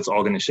how it's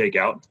all gonna shake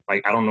out.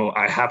 Like I don't know.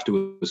 I have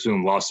to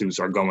assume lawsuits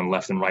are going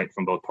left and right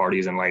from both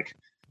parties, and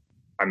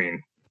I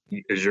mean,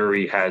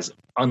 Ujiri has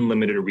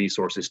unlimited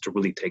resources to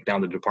really take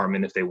down the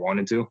department if they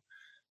wanted to.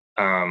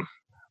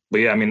 But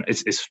yeah, I mean,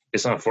 it's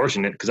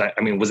unfortunate because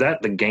I mean, was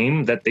that the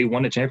game that they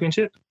won the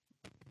championship?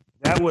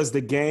 That was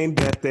the game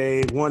that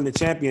they won the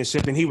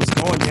championship, and he was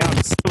going down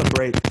to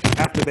celebrate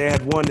after they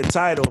had won the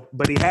title,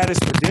 but he had his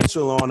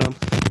credential on him.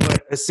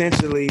 But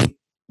essentially,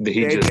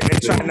 they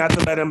tried not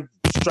to let him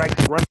strike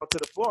the ground to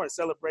the floor and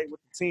celebrate with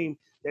the team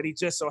that he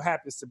just so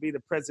happens to be the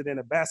president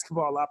of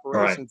basketball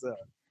operations of.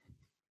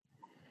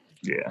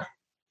 Yeah.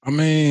 I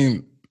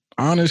mean,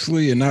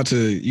 honestly, and not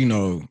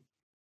to,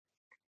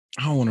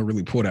 I don't want to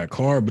really pull that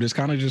card, but it's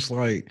kind of just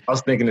like. I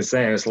was thinking the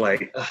same. It's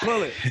like.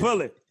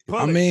 Pull it.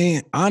 I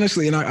mean,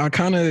 honestly, and I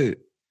kind of.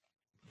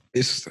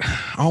 I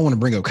don't want to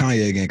bring up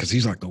Kanye again because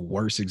he's like the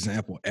worst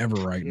example ever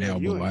right now.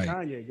 You but and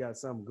Kanye got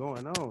something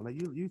going on. Like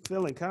you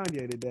feeling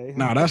Kanye today?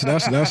 Nah, that's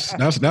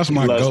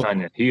my goat.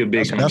 Kanye. He a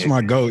big. That's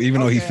my goat.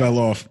 Even though he fell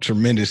off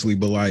tremendously,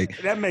 but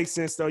like that makes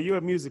sense though. You're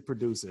a music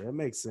producer. That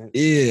makes sense.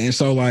 Yeah, and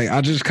so like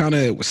I just kind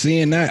of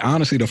seeing that.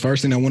 Honestly, the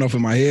first thing that went off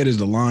in my head is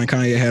the line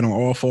Kanye had on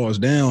All Falls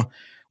Down,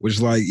 which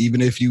is like even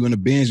if you in the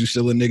Benz, you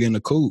still a nigga in the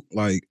coupe.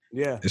 Like.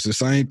 Yeah, it's the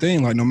same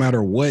thing. Like no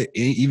matter what,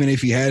 even if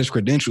he has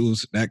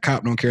credentials, that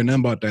cop don't care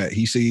nothing about that.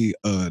 He see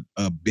a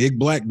big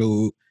black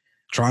dude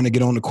trying to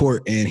get on the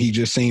court, and he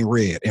just seen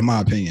red. In my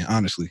opinion,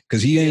 honestly,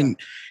 because he ain't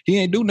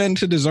do nothing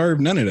to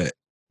deserve none of that.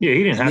 Yeah,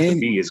 he didn't have to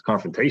be as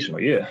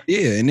confrontational.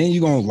 Yeah, and then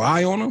you gonna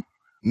lie on him,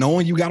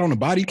 knowing you got on the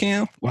body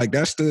cam. Like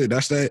that's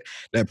that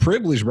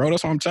privilege, bro.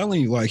 That's what I'm telling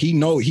you. Like he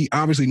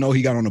obviously know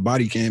he got on the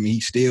body cam, and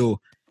he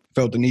still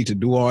felt the need to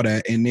do all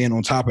that, and then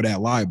on top of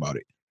that, lie about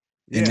it.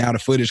 And now the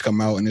footage come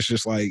out, and it's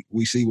just like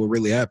we see what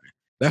really happened.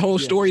 That whole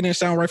story didn't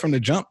sound right from the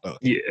jump, though.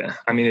 Yeah,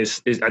 I mean,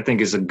 I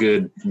think it's a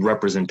good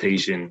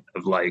representation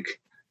of like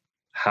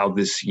how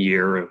this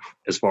year,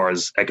 as far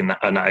as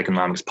not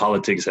economics,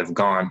 politics have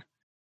gone.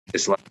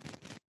 It's like,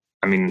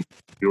 I mean,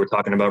 we were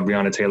talking about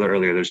Breonna Taylor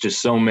earlier. There's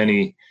just so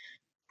many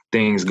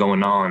things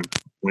going on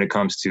when it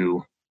comes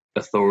to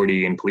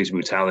authority and police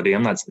brutality. I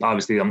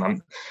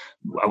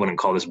wouldn't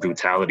call this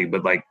brutality,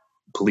 but like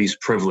police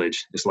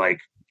privilege. It's like.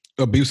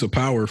 Abuse of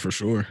power for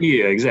sure.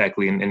 Yeah,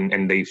 exactly.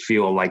 And they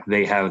feel like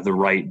they have the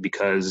right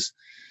because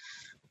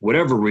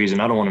whatever reason,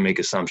 I don't want to make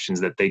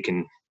assumptions that they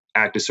can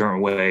act a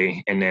certain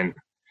way. And then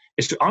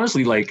it's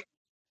honestly like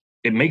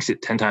it makes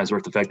it 10 times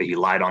worth the fact that he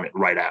lied on it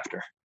right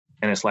after.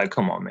 And it's like,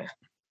 come on, man.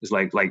 It's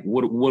like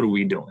what are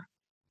we doing?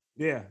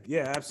 Yeah,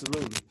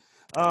 absolutely.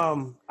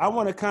 I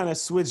want to kind of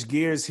switch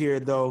gears here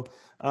though.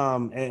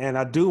 And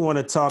I do want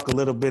to talk a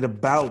little bit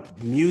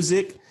about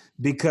music,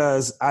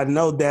 because I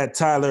know that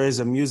Tyler is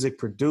a music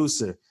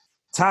producer.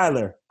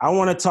 Tyler, I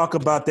want to talk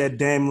about that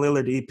Dame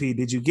Lillard EP.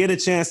 Did you get a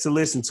chance to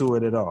listen to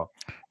it at all?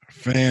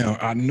 Fam,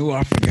 I knew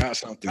I forgot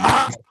something.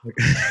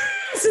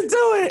 Listen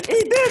to it. He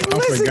did.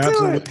 Listen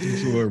to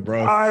it,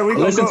 bro. All right, we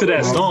listen to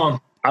that song.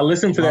 I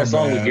listened to that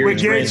song with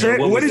Gary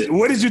Trent.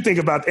 What did you think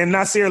about and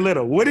Nasir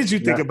Little? What did you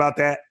think about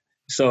that?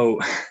 So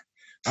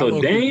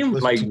Dame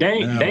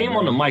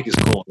on the mic is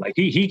cool. Like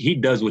he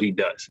does what he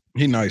does.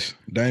 He nice.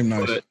 Dame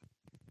nice. But,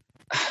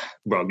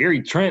 bro,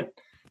 Gary Trent,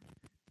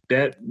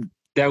 that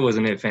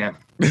wasn't it, fam.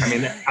 I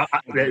mean,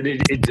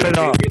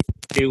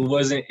 it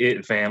wasn't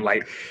it, fam.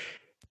 Like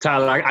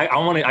Tyler,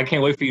 I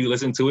can't wait for you to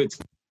listen to it.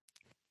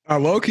 I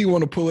low-key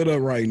want to pull it up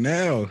right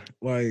now.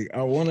 Like I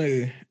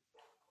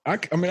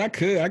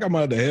could. I got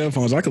my other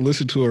headphones. I could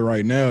listen to it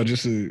right now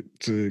just to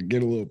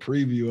get a little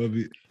preview of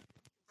it.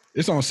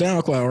 It's on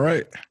SoundCloud,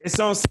 right? It's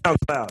on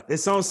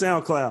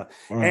SoundCloud.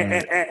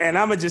 And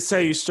I'm going to just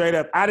tell you straight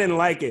up, I didn't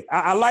like it.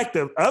 I like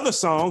the other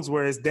songs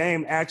where it's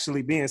Dame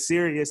actually being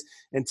serious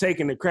and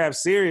taking the craft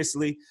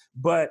seriously.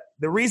 But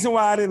the reason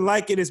why I didn't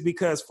like it is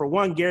because, for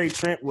one, Gary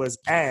Trent was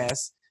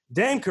ass.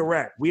 Dame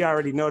correct. We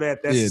already know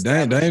that.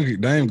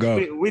 Dame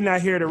go. We're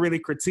not here to really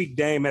critique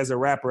Dame as a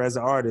rapper, as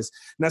an artist.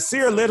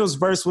 Nasir Little's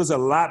verse was a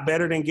lot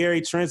better than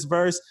Gary Trent's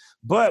verse.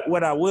 But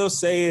what I will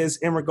say is,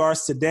 in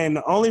regards to Dame,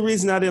 the only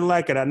reason I didn't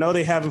like it, I know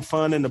they having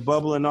fun in the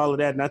bubble and all of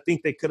that, and I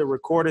think they could have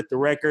recorded the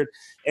record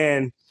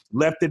and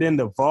left it in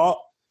the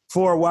vault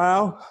for a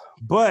while.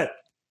 But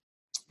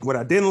what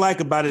I didn't like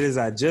about it is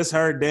I just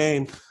heard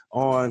Dame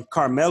on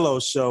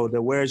Carmelo's show,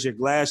 the Where's Your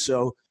Glass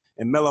show,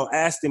 and Melo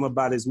asked him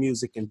about his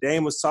music, and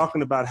Dame was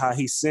talking about how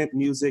he sent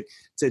music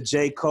to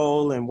J.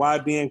 Cole and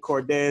YBN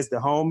Cortez, the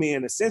homie,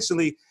 and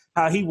essentially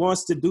how he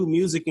wants to do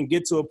music and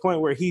get to a point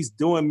where he's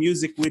doing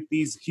music with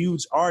these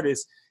huge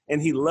artists.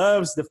 And he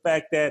loves the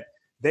fact that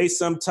they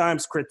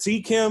sometimes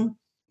critique him,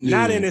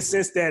 not in the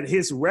sense that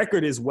his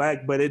record is whack,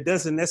 but it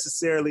doesn't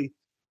necessarily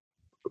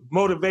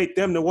motivate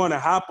them to want to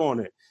hop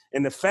on it.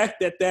 And the fact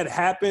that that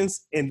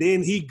happens, and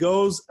then he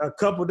goes a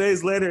couple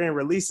days later and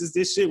releases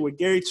this shit with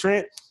Gary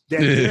Trent that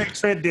Gary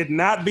Trent did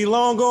not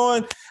belong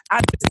on, I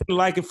just didn't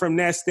like it from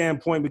that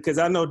standpoint, because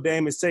I know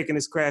Dame is taking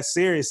his craft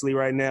seriously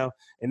right now,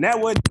 and that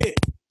wasn't it.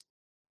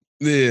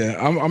 Yeah,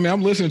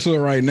 I'm listening to it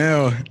right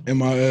now in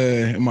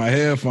my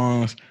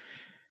headphones.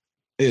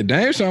 Yeah,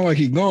 Dame sound like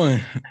he's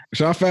going.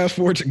 Should I fast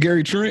forward to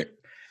Gary Trent?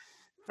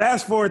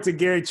 Fast forward to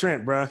Gary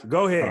Trent, bro.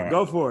 Go ahead.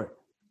 Go for it.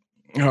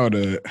 Hold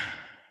up.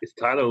 Is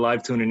Tyler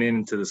live tuning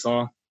in to the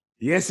song?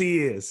 Yes, he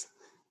is.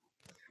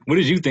 What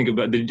did you think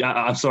about?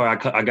 I'm sorry,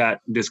 I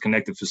got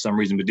disconnected for some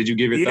reason. But did you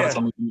give your thoughts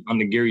on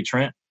the Gary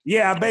Trent?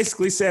 Yeah, I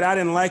basically said I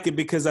didn't like it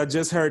because I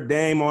just heard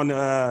Dame on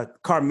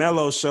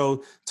Carmelo's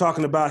show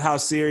talking about how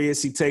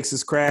serious he takes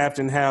his craft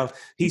and how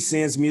he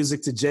sends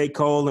music to J.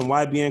 Cole and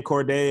YBN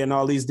Cordae and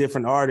all these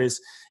different artists.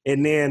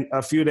 And then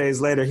a few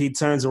days later, he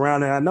turns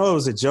around, and I know it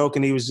was a joke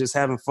and he was just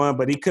having fun,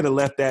 but he could have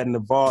left that in the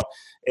vault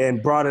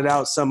and brought it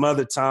out some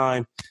other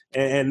time,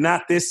 and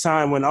not this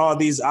time when all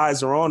these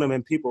eyes are on him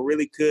and people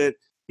really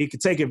he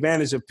could take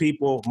advantage of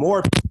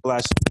more people,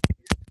 I should say,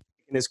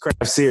 taking his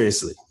craft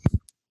seriously.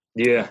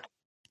 Yeah.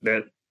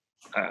 That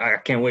I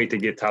can't wait to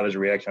get Tyler's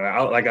reaction.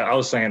 Like I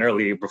was saying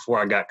earlier before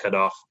I got cut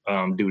off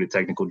due to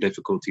technical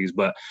difficulties,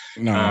 but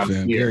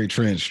Gary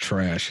Trent's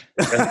trash.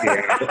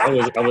 I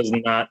was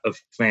not a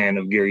fan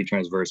of Gary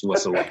Trent's verse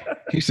whatsoever.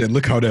 He said,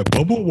 "Look how that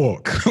bubble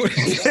walk." What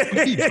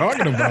are you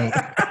talking about?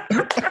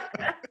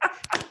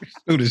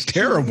 Dude is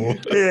terrible.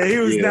 Yeah, he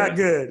was not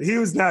good. He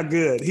was not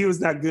good.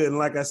 And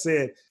like I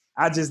said,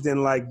 I just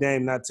didn't like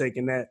Dame not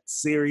taking that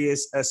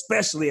serious,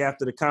 especially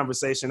after the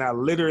conversation I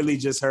literally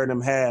just heard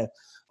him have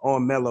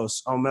on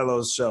Melo's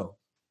show.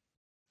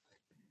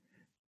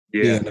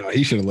 Yeah, no,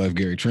 he should have left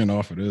Gary Trent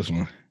off of this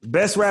one.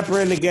 Best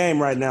rapper in the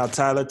game right now,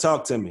 Tyler.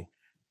 Talk to me.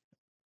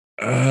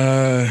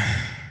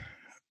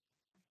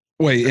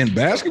 Wait, in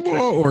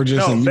basketball or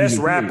just in best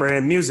music rapper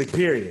in music,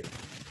 period.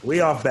 We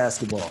off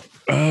basketball.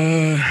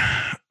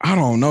 I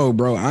don't know,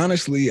 bro.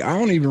 Honestly, I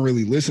don't even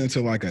really listen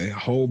to like a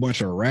whole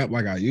bunch of rap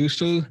like I used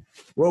to.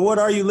 Well, what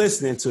are you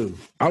listening to?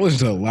 I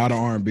listen to a lot of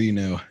R&B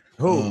now.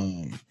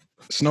 Who?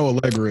 Snow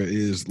Allegra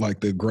is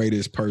like the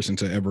greatest person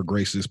to ever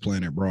grace this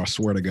planet, bro. I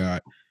swear to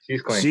God.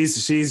 She's clean.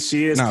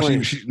 She is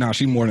clean.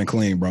 She more than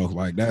clean, bro.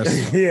 Like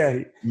that's yeah.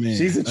 Man,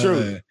 she's the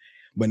truth.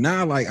 But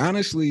now, like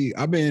honestly,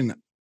 I've been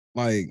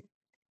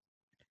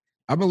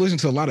listening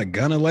to a lot of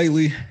Gunna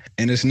lately,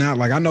 and it's not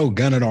like I know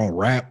Gunna don't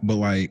rap, but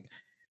like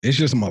it's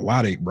just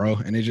melodic, bro,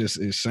 and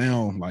it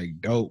sound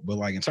like dope. But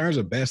like in terms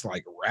of best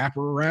like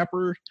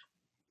rapper,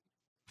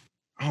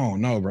 I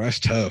don't know, bro. That's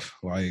tough.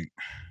 Like.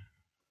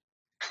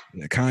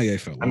 Yeah, Kanye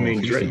fell off. I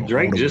mean,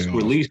 Drake just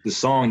released the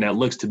song that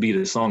looks to be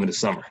the song of the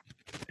summer.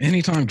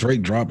 Anytime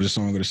Drake drops a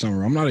song of the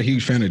summer, I'm not a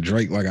huge fan of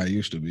Drake like I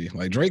used to be.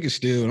 Like Drake is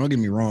still, don't get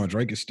me wrong,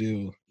 Drake is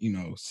still,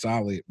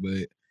 solid,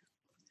 but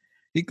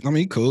he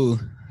cool.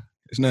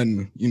 It's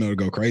nothing, to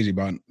go crazy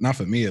about. Not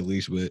for me at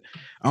least, but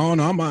I don't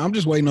know. I'm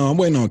just waiting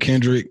on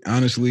Kendrick,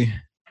 honestly.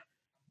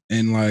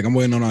 And like I'm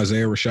waiting on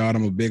Isaiah Rashad.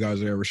 I'm a big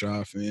Isaiah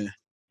Rashad fan.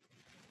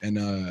 And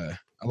I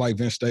like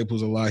Vince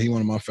Staples a lot. He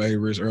one of my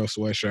favorites, Earl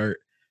Sweatshirt.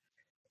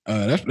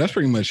 That's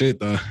pretty much it,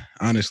 though.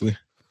 Honestly.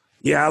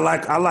 Yeah,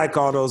 I like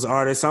all those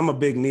artists. I'm a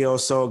big neo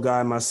soul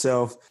guy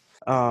myself,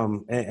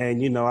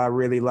 and I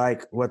really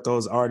like what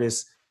those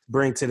artists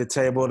bring to the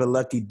table. The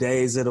Lucky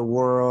Days of the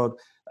world.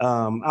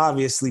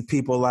 Obviously,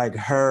 people like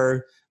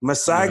her.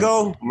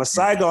 Masaigo,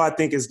 I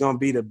think is going to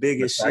be the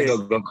biggest shit.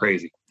 Masaigo go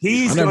crazy.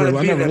 I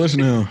never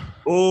listened to him.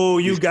 Oh,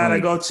 you gotta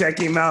go check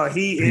him out.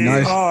 He is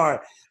nice.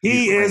 Hard.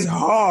 He is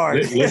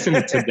hard. Listen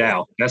to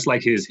Dow. That's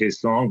like his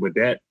song, but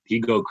that he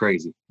go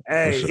crazy.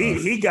 Hey,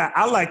 sure.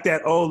 I like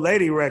that Old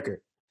Lady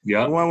record.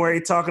 Yeah, the one where he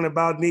talking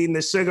about needing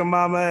the sugar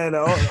mama and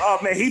oh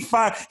man, he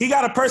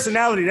got a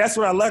personality. That's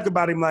what I like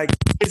about him. Like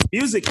his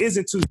music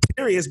isn't too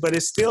serious, but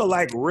it's still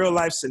like real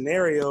life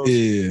scenarios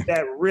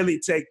that really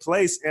take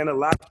place in a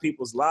lot of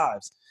people's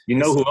lives. You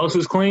know who else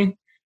is clean?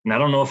 And I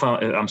don't know if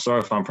I'm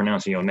sorry if I'm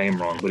pronouncing your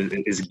name wrong, but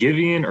is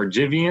Givian or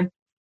Jivian?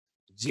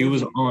 He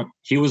was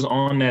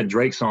on that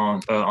Drake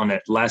song on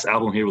that last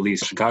album he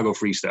released, Chicago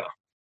Freestyle,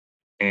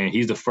 and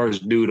he's the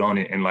first dude on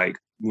it. And like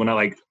when a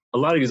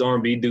lot of these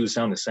R&B dudes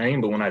sound the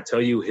same, but when I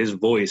tell you his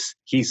voice,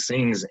 he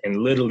sings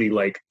in literally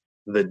like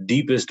the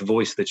deepest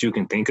voice that you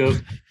can think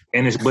of,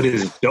 and it's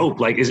dope.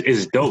 Like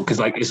it's dope because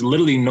like it's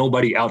literally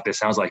nobody out that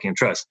sounds like him.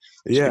 Trust.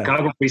 Yeah.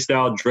 Chicago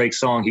Freestyle, Drake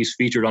song, he's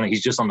featured on it.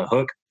 He's just on the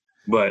hook,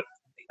 but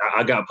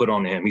I got put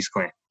on to him. He's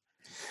clean.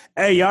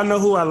 Hey, y'all know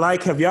who I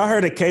like? Have y'all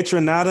heard of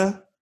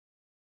Kaytranada?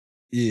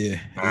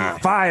 Yeah.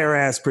 Fire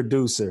ass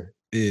producer.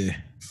 Yeah.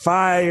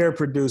 Fire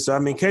producer. I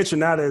mean,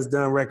 Kaytranada has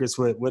done records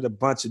with a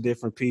bunch of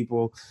different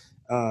people.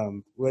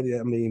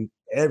 Every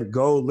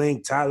Gold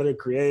Link, Tyler the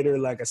Creator,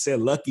 like I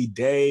said, Lucky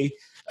Day,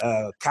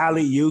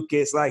 Kali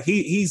Uchis. Like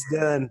he's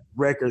done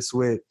records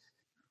with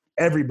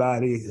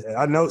everybody.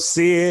 I know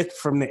Sid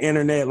from the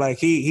internet. Like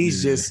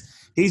he's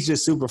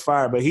just super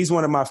fire. But he's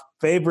one of my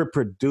favorite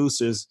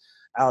producers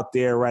out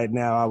there right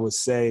now, I would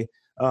say.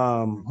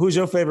 Who's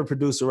your favorite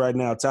producer right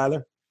now,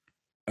 Tyler?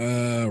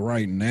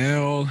 Right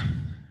now,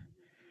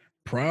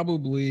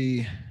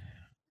 probably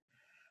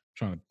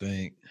trying to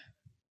think.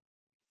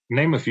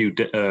 Name a few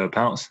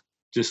Pounce,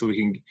 just so we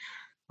can.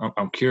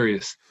 I'm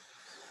curious.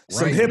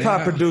 Some hip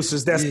hop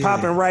producers that's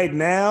popping right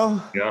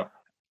now. Yeah,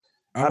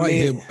 I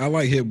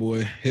like Hit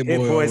Boy. Hit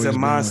Boy's a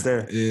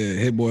monster.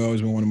 Hit Boy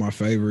always been one of my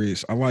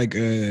favorites. I like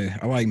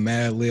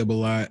Mad Lib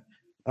a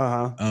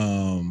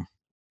lot.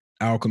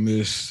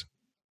 Alchemist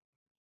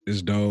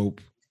is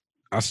dope.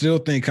 I still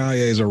think Kanye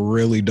is a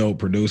really dope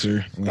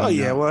producer.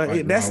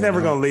 That's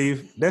never gonna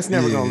leave. That's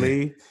never gonna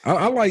leave.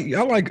 I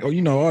like all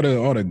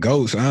the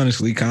GOATs.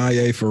 Honestly,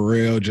 Kanye,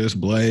 Pharrell,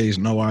 Just Blaze,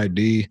 No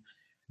ID.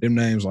 them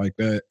names like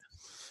that.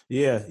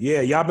 Yeah.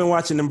 Y'all been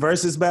watching them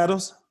versus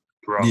battles?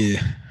 Bro.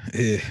 Yeah.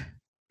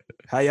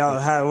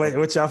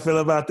 What y'all feel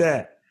about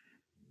that?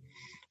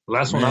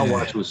 Last one I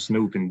watched was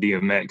Snoop and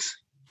DMX.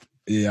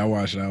 Yeah, I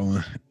watched that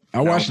one. I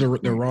watched the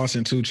Ross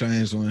and 2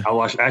 Chainz one.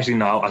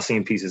 I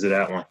seen pieces of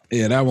that one.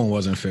 Yeah, that one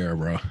wasn't fair,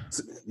 bro.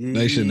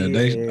 They shouldn't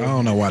have. I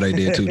don't know why they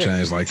did 2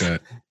 Chainz like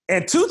that.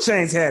 And 2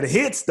 Chainz had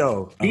hits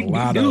though. A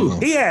lot of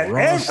them. He had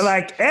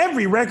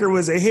every record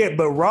was a hit,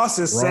 but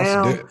Ross's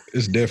sound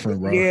is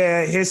different, bro.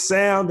 Yeah, his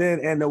sound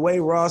and the way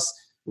Ross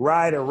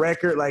ride a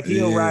record, like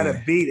he'll ride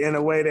a beat in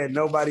a way that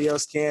nobody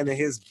else can, and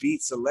his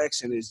beat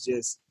selection is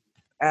just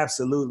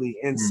absolutely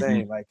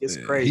insane. Like it's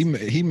crazy.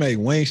 He made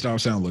Wingstop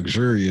sound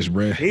luxurious,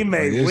 bro. He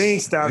made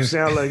Wingstop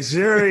sound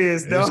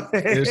luxurious, though.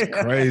 It's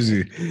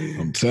crazy.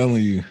 I'm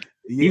telling you.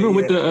 Yeah, even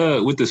with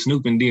the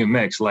Snoop and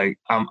DMX, like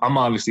I'm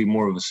obviously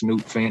more of a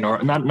Snoop fan,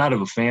 or not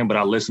of a fan, but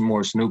I listen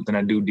more to Snoop than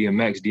I do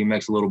DMX.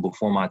 DMX a little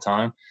before my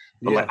time.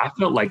 But like I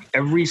felt like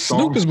every song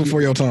Snoop is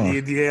before your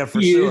time. Yeah, for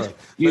sure.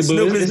 Yeah, but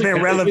Snoop has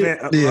been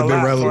relevant for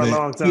a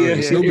long time. Yeah,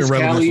 Snoop been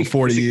relevant for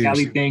 40 years.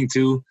 Cali thing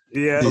too.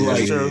 Yeah,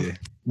 that's true. Yeah.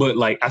 But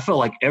like I felt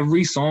like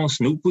every song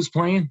Snoop was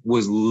playing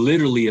was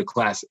literally a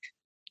classic.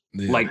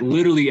 Yeah. Like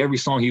literally every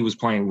song he was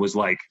playing was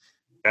like,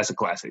 that's a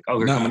classic.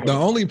 Oh, the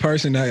only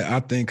person that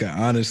I think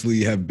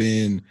honestly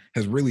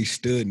has really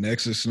stood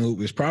next to Snoop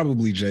is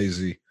probably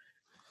Jay-Z.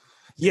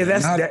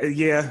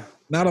 Yeah,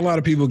 Not a lot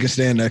of people can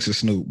stand next to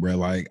Snoop, bro.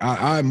 Like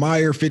I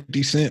admire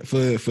 50 Cent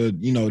for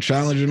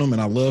challenging him,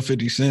 and I love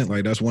 50 Cent.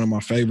 Like that's one of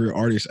my favorite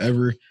artists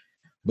ever.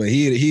 But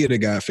he'd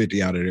have got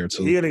 50 out of there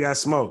too. He'd have got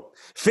smoked.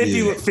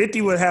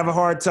 50 would have a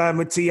hard time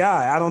with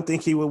T.I. I don't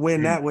think he would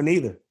win that one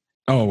either.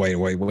 Oh, wait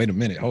a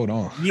minute. Hold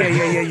on. Yeah.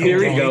 Here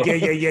we go.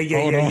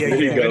 Yeah.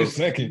 Wait a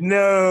second.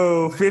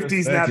 No,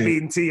 50's not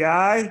beating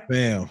T.I.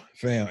 Fam.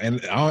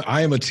 And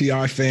I am a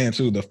T.I. fan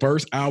too. The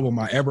first album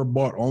I ever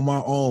bought on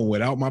my own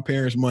without my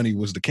parents' money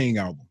was the King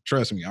album.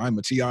 Trust me, I'm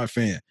a T.I.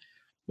 fan.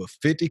 But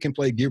 50 can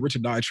play Get Rich or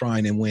Die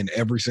Trying and win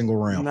every single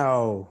round.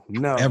 No.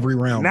 Every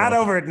round. Not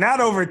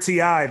over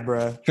T.I.,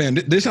 bro. Fam,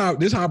 this how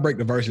I break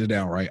the verses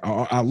down, right?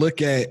 I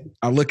look at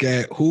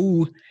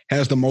who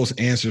has the most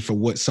answers for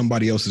what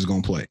somebody else is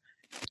gonna play.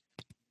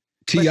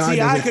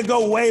 T.I. could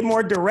go way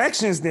more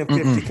directions than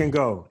 50 can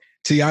go.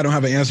 T.I. don't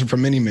have an answer for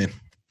many men.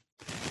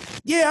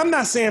 Yeah, I'm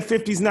not saying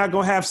 50's not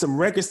gonna have some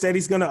records that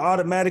he's gonna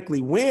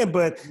automatically win,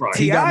 but right.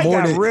 T.I.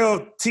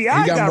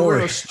 got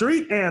real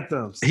street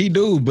anthems. He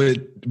do, but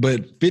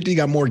 50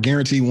 got more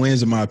guaranteed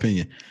wins in my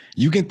opinion.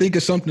 You can think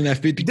of something that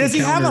 50 does he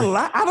have a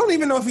lot? I don't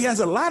even know if he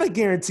has a lot of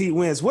guaranteed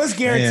wins. What's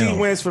guaranteed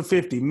wins for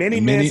 50? Many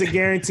Man's a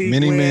guaranteed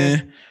win.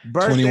 Man.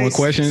 Birthdays,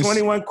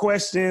 21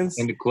 questions.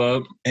 In the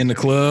club.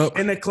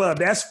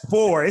 That's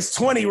 4. It's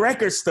 20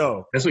 records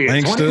though. That's what 20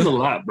 is a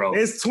lot, bro.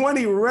 It's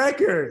 20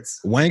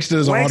 records.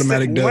 Wanksta's an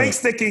automatic dub.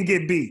 Wanksta can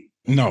get beat.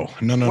 No.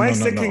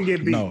 Wanksta can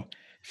get beat. No.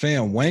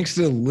 Fam,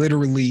 Wanksta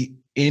literally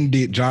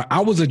ended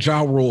I was a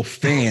Ja Rule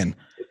fan.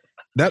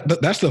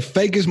 That's the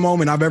fakest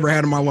moment I've ever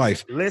had in my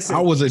life. Listen, I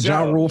was a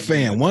Ja Rule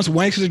fan. Once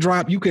Wanksta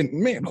dropped,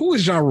 who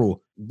is Ja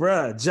Rule?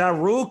 Bruh, Ja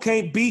Rule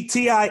can't beat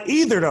T.I.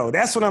 either, though.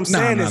 That's what I'm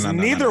saying.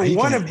 Neither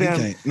one of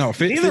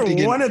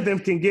them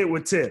can get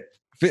with Tip.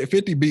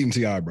 50 beating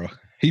T.I., bro.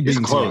 He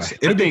beating close.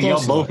 T.I. I think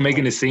y'all both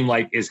making it seem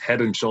like it's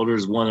head and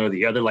shoulders one or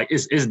the other. Like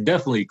it's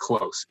definitely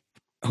close.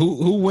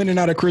 Who winning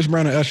out of Chris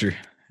Brown and Usher?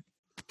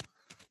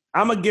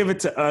 I'm gonna give it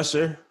to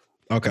Usher.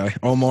 Okay,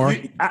 Omar.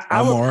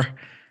 Omar.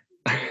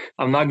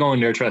 I'm not going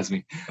there. Trust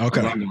me.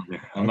 Okay.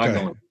 I'm not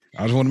going.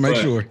 I just want to make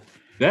sure.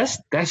 That's.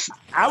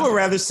 I would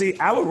rather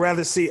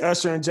see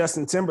Usher and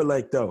Justin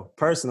Timberlake though.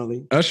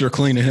 Personally, Usher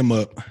cleaning him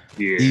up.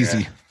 Yeah.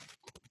 Easy.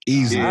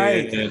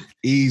 Yeah.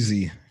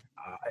 Easy.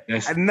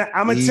 I'm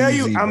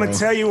gonna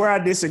tell you where I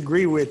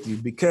disagree with you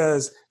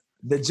because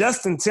the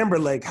Justin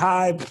Timberlake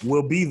hype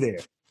will be there.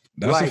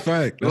 That's a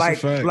fact.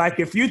 Like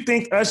if you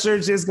think Usher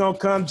just gonna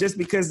come just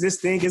because this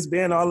thing has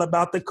been all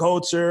about the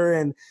culture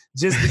and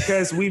just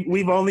because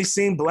we've only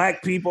seen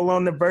black people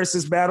on the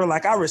versus battle,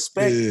 like I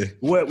respect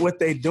what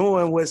they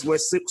doing was what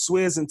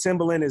Swizz and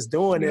Timbaland is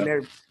doing,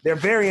 and they're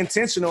very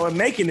intentional in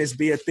making this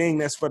be a thing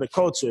that's for the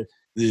culture.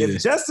 Yeah.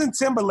 If Justin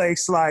Timberlake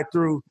slide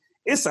through,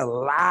 it's a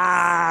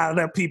lot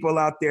of people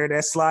out there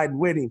that slide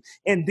with him.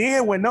 And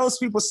then when those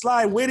people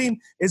slide with him,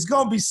 it's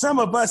going to be some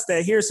of us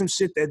that hear some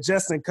shit that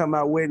Justin come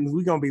out with, and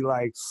we're going to be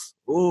like,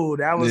 ooh,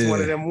 that was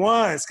one of them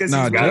ones. Because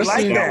he's got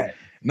like that.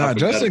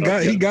 Justin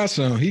got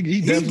some.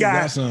 He definitely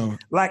got some.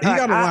 Like, he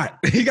got a lot.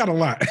 He got a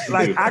lot.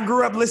 Like, I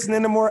grew up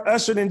listening to more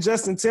Usher than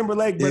Justin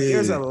Timberlake, but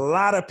there's a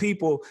lot of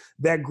people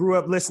that grew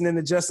up listening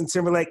to Justin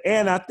Timberlake.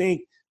 And I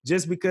think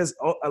just because,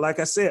 like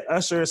I said,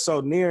 Usher is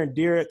so near and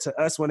dear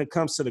to us when it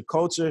comes to the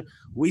culture,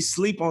 we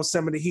sleep on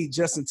some of the heat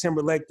Justin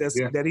Timberlake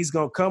that he's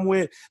going to come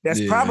with.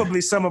 That's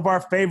probably some of our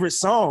favorite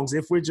songs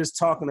if we're just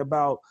talking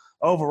about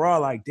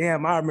overall, like,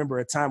 damn, I remember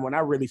a time when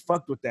I really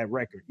fucked with that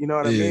record. You know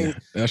what I mean?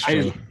 That's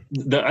true.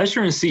 The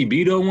Usher and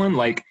CB though one,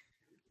 like,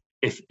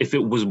 if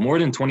it was more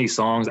than 20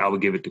 songs, I would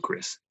give it to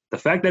Chris. the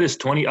fact that it's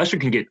 20, Usher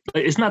can get.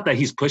 It's not that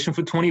he's pushing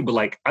for 20, but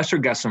like Usher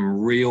got some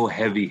real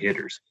heavy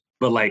hitters.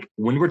 But like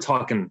when we're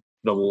talking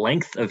the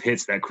length of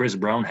hits that Chris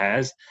Brown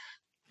has,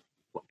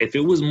 if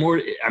it was more,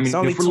 I mean, it's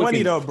only if we're 20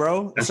 looking, though,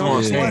 bro. That's It's only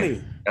what I'm 20.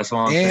 saying. That's all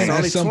I'm And saying. at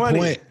only some 20.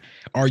 point,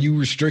 are you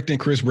restricting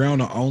Chris Brown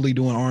to only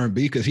doing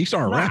R&B because he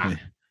started rapping?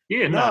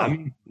 Yeah, no, I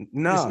mean,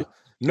 No,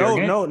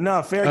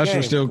 fair Usher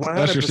game. still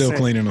 100%.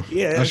 cleaning him.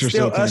 Yeah, Usher it's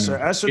still still cleaning Usher.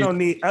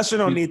 him. Usher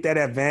don't need that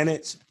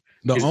advantage.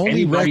 The is only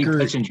anybody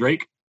record. touching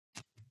Drake?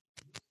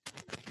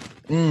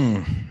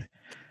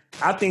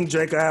 I think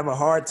Drake will have a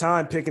hard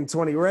time picking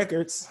 20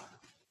 records.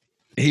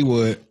 He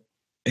would.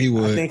 I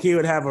think he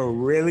would have a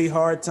really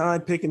hard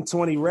time picking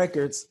 20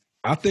 records.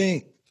 I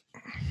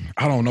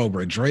don't know,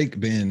 bro.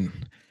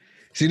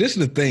 See, this is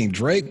the thing.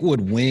 Drake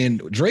would win.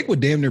 Drake would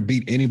damn near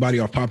beat anybody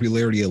off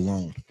popularity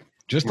alone.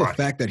 Just the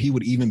fact that he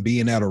would even be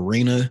in that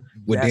arena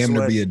would damn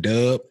near be a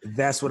dub.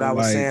 That's what I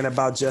was saying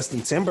about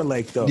Justin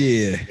Timberlake, though.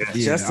 Yeah.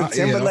 Justin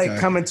Timberlake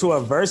coming to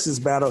a versus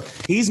battle.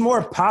 He's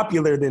more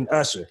popular than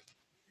Usher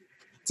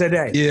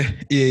today.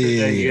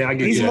 Yeah.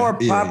 He's more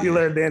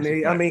popular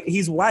than, I mean,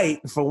 he's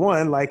white for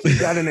one. Like he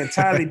got an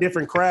entirely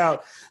different crowd.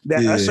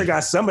 That Usher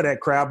got some of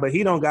that crowd, but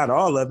he don't got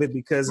all of it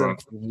because of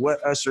what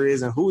Usher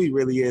is and who he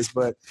really is.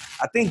 But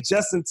I think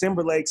Justin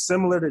Timberlake,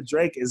 similar to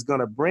Drake, is going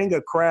to bring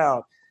a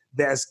crowd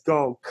that's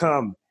going to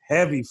come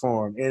heavy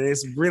for him. And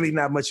it's really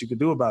not much you can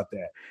do about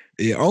that.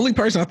 Yeah, only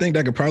person I think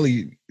that could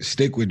probably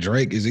stick with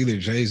Drake is either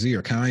Jay-Z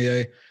or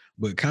Kanye.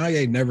 But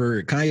Kanye would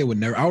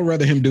never. I would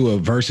rather him do a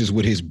versus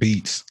with his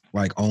beats,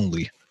 like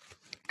only.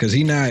 Because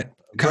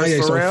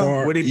Kanye so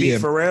far. Would he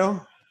beat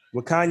Pharrell?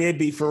 Would Kanye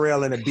beat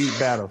Pharrell in a beat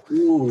battle?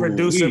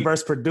 Producer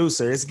versus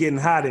producer. It's getting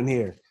hot in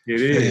here.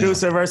 It is.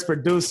 Producer versus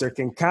producer.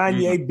 Can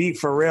Kanye beat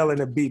Pharrell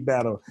in a beat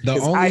battle?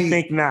 I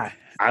think not.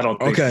 I don't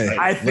think. Okay.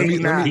 I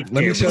think not.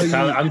 Let me tell you.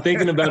 I'm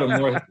thinking about it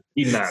more.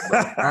 He's not, bro.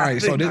 All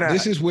right. So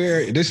this is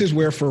where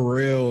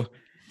Pharrell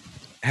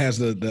has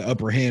the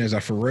upper hand, is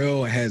that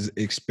Pharrell has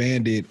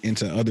expanded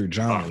into other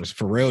genres.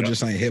 Pharrell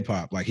just ain't hip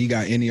hop. Like he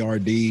got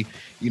NERD,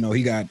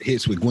 he got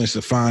hits with Gwen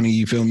Stefani,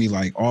 you feel me?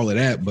 Like all of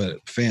that.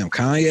 But fam,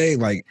 Kanye,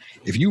 like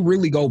if you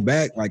really go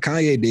back, like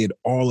Kanye did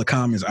all the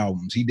Commons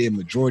albums. He did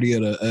majority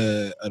of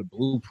the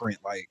Blueprint.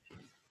 Like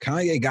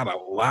Kanye got a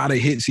lot of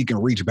hits he can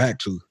reach back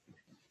to.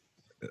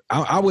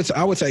 I would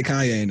say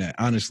Kanye in that,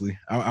 honestly.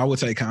 I would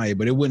say Kanye,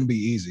 but it wouldn't be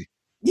easy.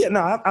 Yeah,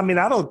 no, I mean,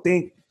 I don't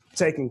think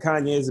taking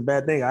Kanye is a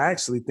bad thing. I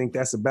actually think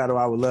that's a battle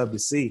I would love to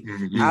see.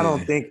 Yeah.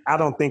 I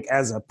don't think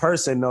as a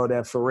person know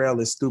that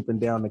Pharrell is stooping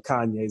down to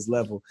Kanye's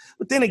level.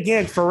 But then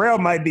again, Pharrell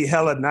might be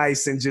hella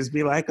nice and just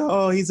be like,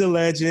 "Oh, he's a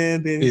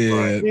legend." And,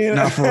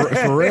 Now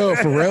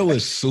Pharrell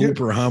is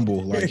super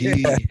humble. Like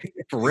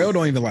Pharrell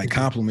don't even like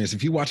compliments.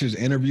 If you watch his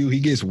interview, he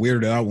gets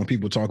weirded out when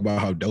people talk about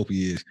how dope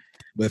he is.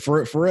 But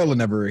Pharrell will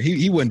never.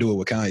 He wouldn't do it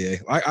with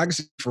Kanye. I can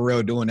see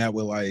Pharrell doing that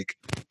with like.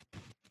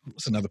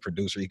 What's another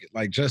producer? He could,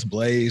 like Just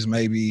Blaze,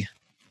 maybe.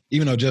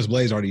 Even though Just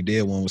Blaze already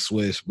did one with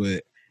Swiss,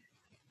 but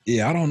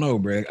yeah, I don't know,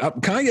 bro.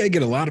 Kanye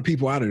get a lot of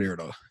people out of there,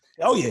 though.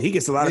 Oh yeah, he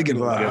gets a lot of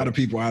people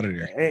out of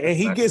there, and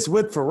he gets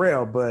with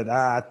Pharrell, but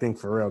I think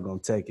Pharrell gonna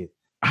take it.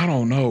 I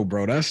don't know,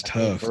 bro. That's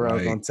tough.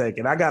 Pharrell gonna take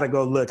it. I gotta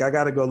go look. I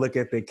gotta go look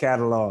at the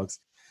catalogs.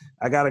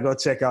 I gotta go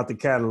check out the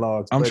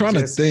catalogs. I'm trying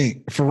to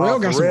think.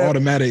 Pharrell got some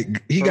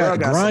automatic. He got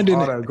grinding.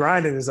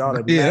 Grinding is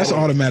automatic. Yeah, that's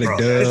automatic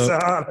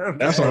dub.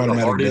 That's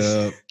automatic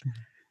dub.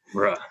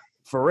 Bruh.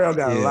 Pharrell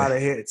got a lot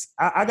of hits.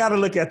 I got to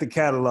look at the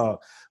catalog.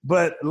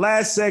 But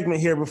last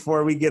segment here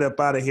before we get up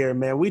out of here,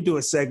 man, we do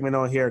a segment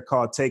on here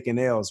called Taking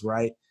L's,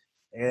 right?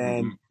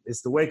 And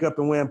it's the Wake Up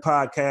and Win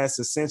podcast.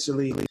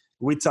 Essentially,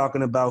 we're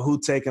talking about who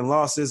taking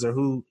losses or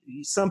who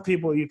 – some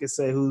people you could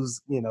say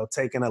who's,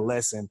 taking a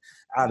lesson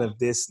out of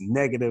this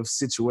negative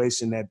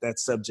situation that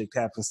subject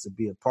happens to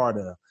be a part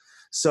of.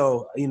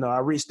 So, I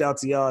reached out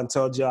to y'all and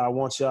told y'all I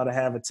want y'all to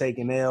have a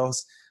Taking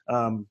L's.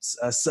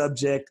 A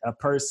subject, a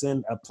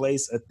person, a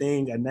place, a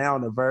thing, a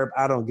noun, a verb.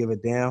 I don't give a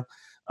damn.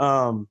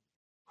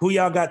 Who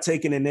y'all got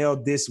taking an L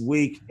this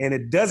week? And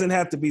it doesn't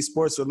have to be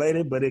sports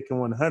related, but it can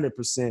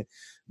 100%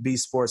 be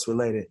sports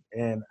related.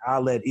 And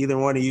I'll let either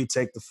one of you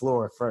take the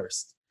floor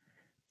first.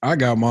 I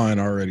got mine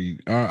already.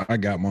 I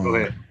got mine. Go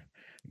ahead.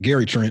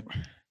 Gary Trent.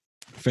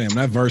 Fam,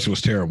 that verse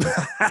was terrible.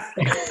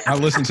 I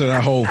listened to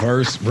that whole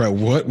verse, bro.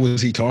 What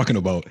was he talking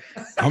about?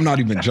 I'm not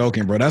even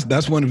joking, bro.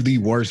 That's one of the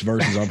worst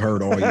verses I've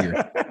heard all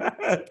year.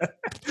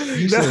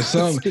 He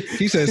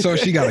said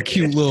she got a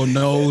cute little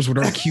nose with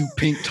her cute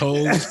pink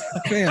toes.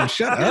 Fam,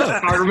 shut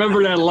up. I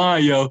remember that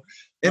line, yo.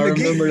 I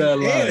remember that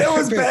line. It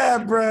was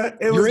bad, bro.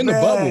 You're in the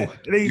bubble.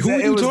 Who are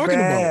you talking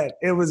about?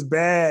 It was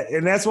bad.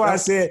 And that's why I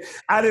said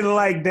I didn't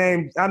like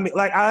Dame. I mean,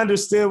 like I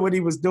understood what he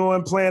was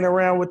doing, playing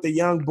around with the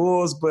young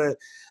Bulls, but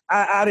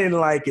I didn't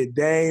like it,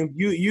 Dame.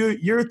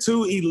 You're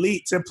too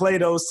elite to play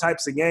those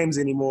types of games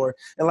anymore.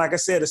 And like I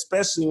said,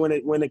 especially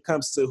when it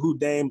comes to who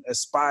Dame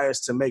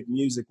aspires to make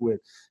music with.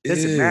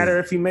 Does it matter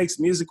if he makes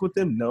music with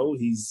them? No,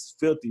 he's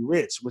filthy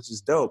rich, which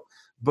is dope.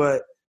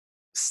 But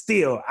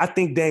still, I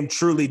think Dame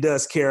truly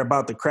does care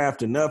about the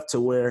craft enough to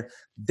where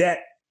that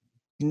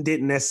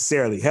didn't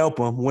necessarily help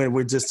him when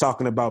we're just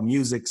talking about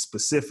music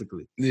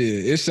specifically.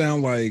 Yeah, it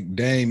sounded like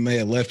Dame may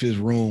have left his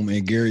room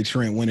and Gary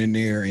Trent went in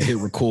there and hit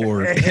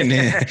record, and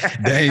then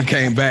Dame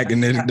came back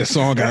and then the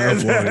song got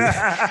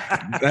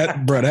uploaded.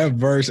 That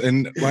verse,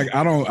 and like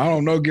I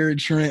don't know Gary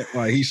Trent,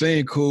 like he's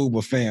saying cool,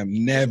 but fam,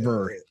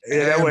 never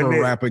ever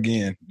rap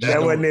again.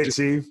 That wasn't it,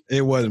 Chief.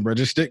 It wasn't, bro.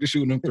 Just stick to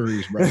shooting them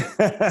threes, bro.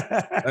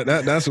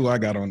 That's who I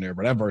got on there,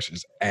 bro. That verse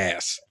is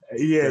ass.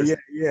 Yeah,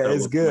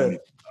 it's good. Funny.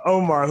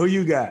 Omar, who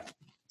you got?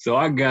 So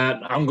I'm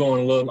going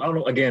a little, I don't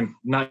know, again,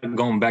 not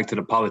going back to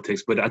the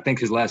politics, but I think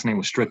his last name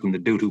was Strickland, the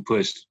dude who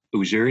pushed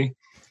Ujiri.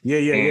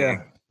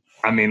 Yeah.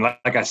 I mean,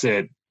 like I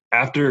said,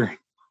 after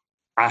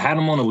I had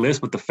him on the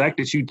list, but the fact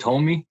that you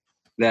told me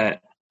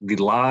that the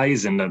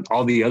lies and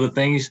all the other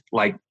things,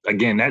 like,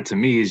 again, that to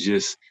me is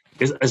just,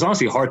 it's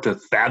honestly hard to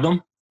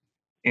fathom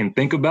and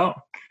think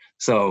about.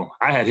 So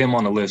I had him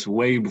on the list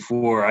way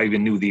before I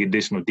even knew the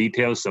additional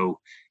details. So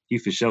he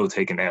for sure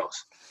taking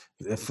L's.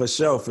 For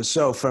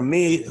sure. For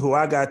me, who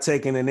I got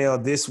taking an L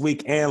this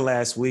week and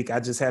last week, I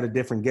just had a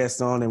different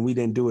guest on and we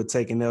didn't do a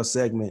take an L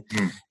segment.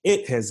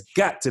 It has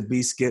got to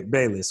be Skip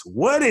Bayless.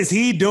 What is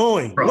he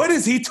doing? Bro. What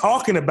is he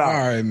talking about? All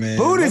right, man.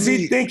 Who does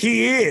he think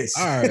he is?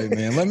 All right,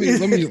 man. Let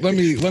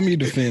me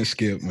defend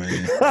Skip,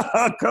 man.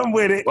 Come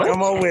with it. What?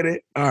 Come on with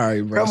it. All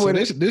right, bro. So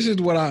this is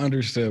what I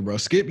understood, bro.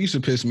 Skip used to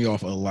piss me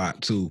off a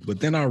lot too, but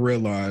then I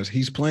realized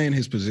he's playing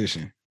his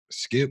position.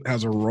 Skip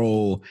has a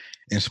role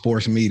in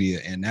sports media,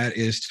 and that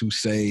is to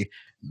say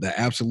the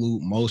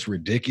absolute most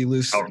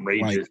ridiculous,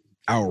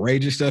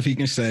 outrageous stuff he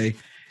can say.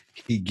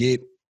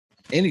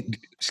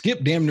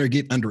 Skip damn near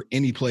get under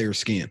any player's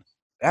skin.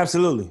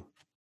 Absolutely.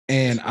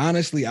 And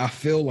honestly, I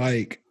feel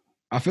like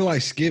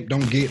Skip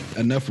don't get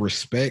enough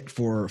respect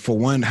for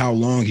one, how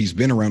long he's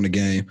been around the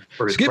game.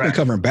 Skip been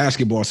covering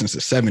basketball since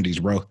the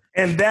 70s, bro.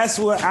 And that's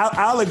what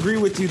I'll agree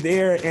with you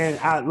there.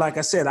 And like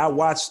I said, I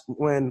watched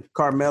when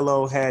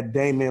Carmelo had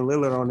Damian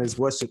Lillard on his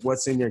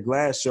What's in Your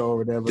Glass show or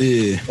whatever,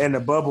 and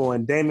the bubble.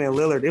 And Damian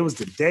Lillard, it was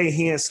the day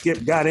he and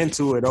Skip got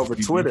into it over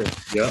Twitter.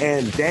 Yeah.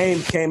 And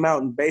Dame came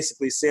out and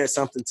basically said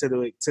something to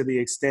the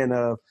extent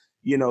of,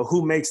 you know,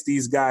 who makes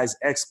these guys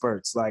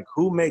experts? Like,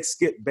 who makes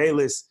Skip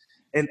Bayless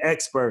an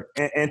expert?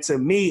 And to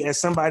me, as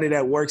somebody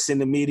that works in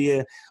the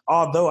media,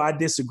 although I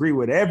disagree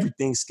with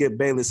everything Skip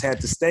Bayless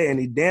had to say, and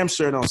he damn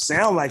sure don't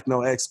sound like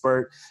no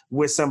expert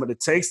with some of the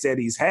takes that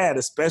he's had,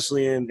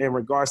 especially in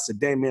regards to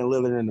Damian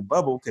Lillard in the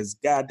bubble, because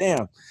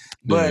goddamn.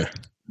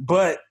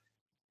 But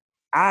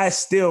I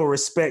still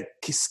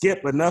respect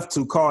Skip enough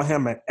to call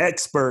him an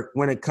expert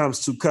when it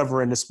comes to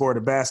covering the sport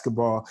of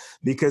basketball,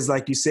 because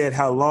like you said,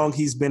 how long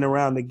he's been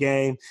around the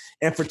game.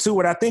 And for two,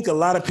 what I think a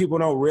lot of people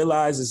don't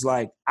realize is,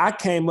 like, I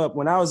came up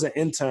when I was an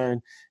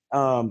intern,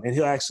 and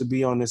he'll actually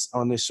be on this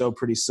show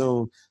pretty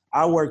soon.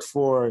 I worked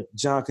for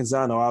John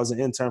Canzano. I was an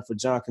intern for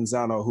John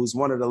Canzano, who's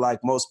one of the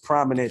most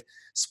prominent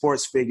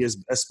sports figures,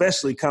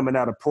 especially coming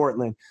out of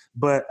Portland,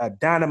 but a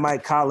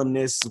dynamite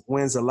columnist,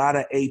 wins a lot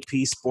of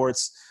AP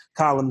sports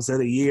columns of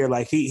the year.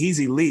 Like he's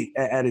elite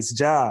at his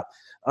job.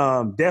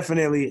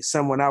 Definitely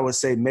someone I would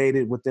say made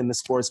it within the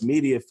sports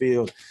media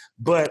field.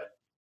 But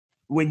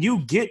when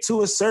you get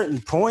to a certain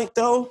point,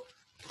 though,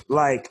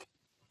 like,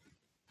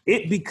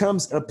 it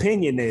becomes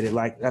opinionated.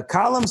 Like,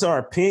 columns are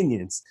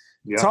opinions.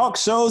 Yeah. Talk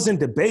shows and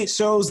debate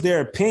shows,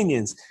 they're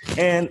opinions.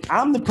 And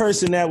I'm the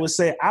person that would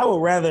say I would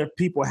rather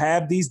people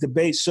have these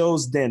debate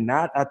shows than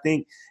not. I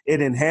think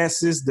it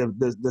enhances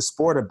the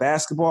sport of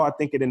basketball. I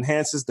think it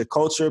enhances the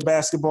culture of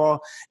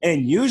basketball.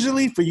 And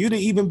usually for you to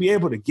even be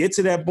able to get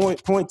to that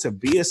point to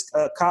be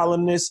a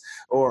columnist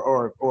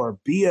or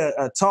be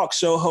a talk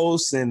show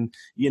host and,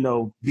 you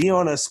know, be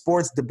on a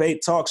sports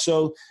debate talk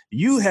show,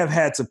 you have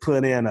had to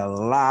put in a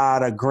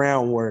lot of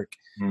groundwork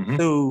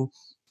to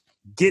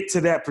get to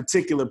that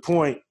particular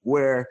point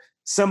where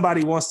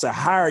somebody wants to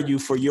hire you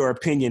for your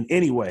opinion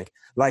anyway.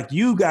 Like,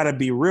 you got to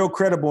be real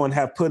credible and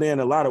have put in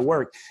a lot of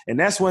work. And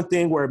that's one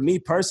thing where me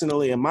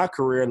personally in my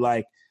career,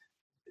 like,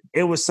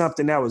 it was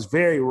something that was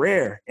very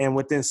rare. And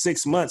within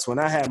 6 months, when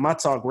I had my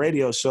talk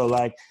radio show,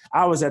 like,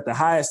 I was at the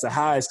highest of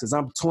highs because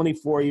I'm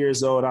 24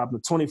 years old. I'm a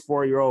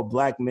 24-year-old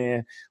black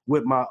man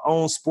with my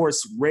own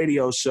sports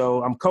radio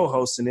show. I'm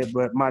co-hosting it,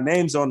 but my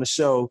name's on the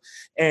show,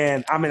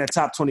 and I'm in a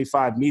top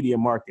 25 media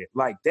market.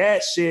 Like,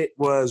 that shit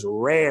was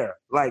rare,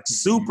 like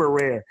super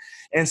rare.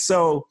 And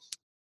so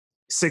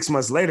 6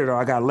 months later, though,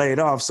 I got laid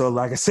off. So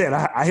like I said,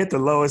 I hit the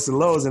lowest of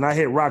lows and I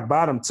hit rock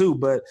bottom too.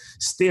 But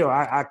still,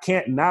 I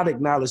can't not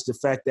acknowledge the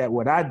fact that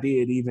what I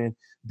did, even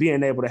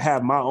being able to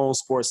have my own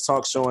sports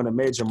talk show in a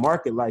major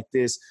market like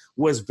this,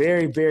 was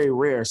very, very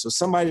rare. So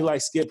somebody like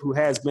Skip, who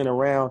has been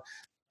around,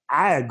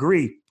 I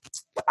agree.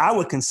 I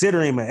would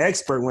consider him an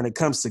expert when it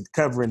comes to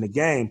covering the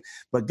game.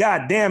 But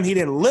goddamn, he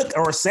didn't look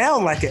or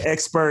sound like an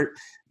expert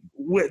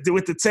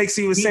with the takes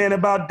he was saying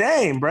about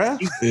Dame, bro.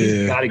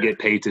 He's got to get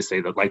paid to say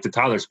that. Like, to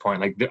Tyler's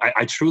point, like,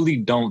 I truly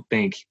don't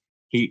think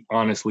he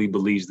honestly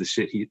believes the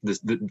shit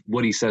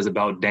what he says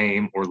about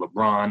Dame or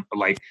LeBron.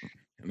 Like,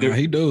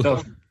 he do.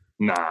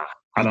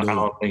 I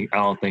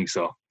don't think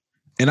so.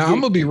 And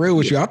I'm gonna be real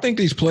with you. I think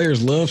these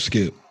players love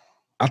Skip.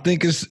 I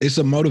think it's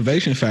a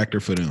motivation factor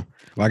for them.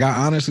 Like, I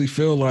honestly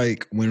feel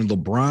like when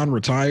LeBron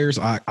retires,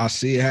 I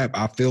see it happen.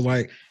 I feel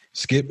like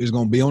Skip is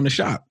gonna be on the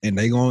shop, and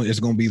it's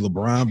gonna be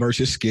LeBron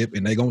versus Skip,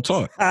 and they gonna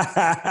talk.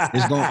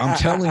 I'm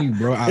telling you,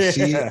 bro. I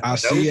see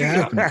it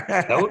happening.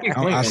 That would be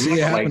funny. I see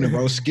it happening,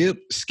 bro.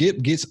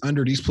 Skip gets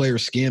under these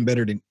players' skin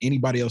better than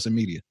anybody else in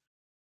media,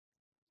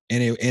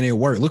 and it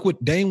worked. Look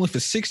what Dame went for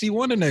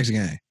 61 the next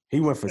game. He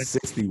went for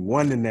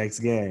 61 the next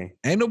game.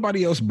 Ain't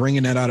nobody else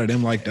bringing that out of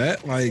them like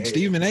that. Like,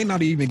 Stephen A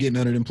not even getting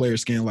under them players'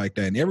 skin like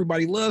that, and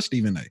everybody loves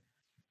Stephen A.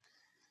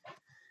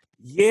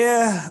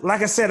 Yeah,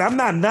 like I said, I'm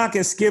not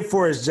knocking Skip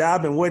for his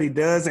job and what he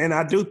does, and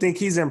I do think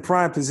he's in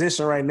prime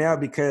position right now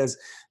because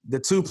the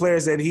two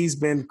players that he's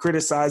been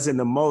criticizing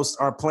the most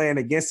are playing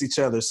against each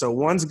other. So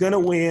one's going to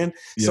win.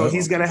 Yep. So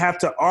he's going to have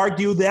to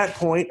argue that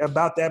point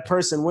about that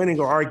person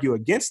winning or argue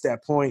against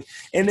that point.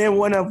 And then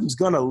one of them's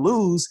going to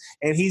lose,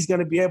 and he's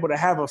going to be able to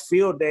have a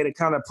field day to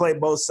kind of play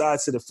both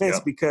sides of the fence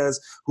because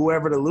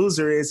whoever the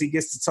loser is, he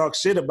gets to talk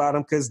shit about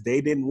them because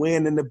they didn't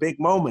win in the big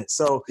moment.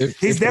 So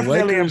he's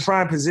definitely in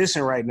prime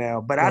position right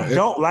now. But I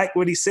don't like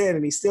what he said,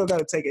 and he still got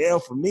to take an L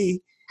for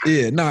me.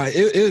 Yeah, nah,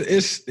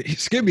 it's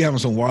Skip be having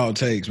some wild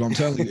takes, but I'm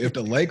telling you, if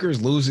the Lakers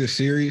lose this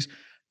series,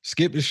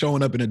 Skip is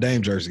showing up in a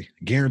Dame jersey,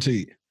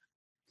 guaranteed.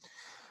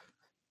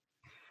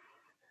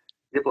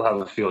 Skip will have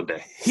a field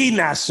day. He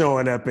not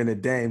showing up in a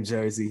Dame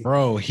jersey,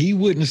 bro. He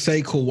wouldn't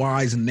say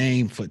Kawhi's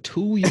name for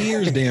 2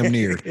 years, damn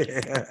near,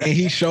 and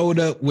he showed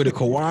up with a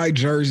Kawhi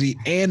jersey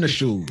and the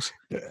shoes.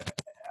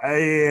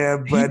 Yeah,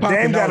 but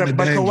Dame got a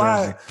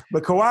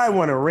Kawhi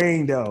won a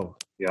ring though.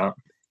 Yeah.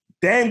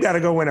 Dame got to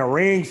go win a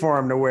ring for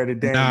him to wear the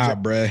Dame. Nah,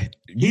 bruh.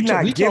 He's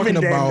not giving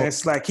Dame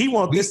this. Like, he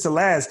wants this to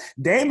last.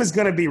 Dame is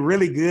going to be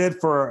really good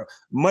for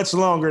much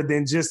longer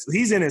than just –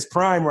 he's in his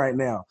prime right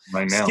now.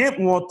 Skip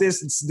want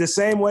this the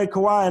same way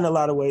Kawhi in a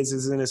lot of ways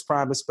is in his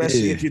prime,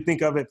 especially if you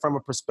think of it from a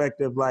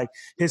perspective like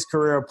his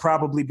career will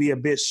probably be a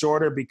bit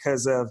shorter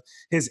because of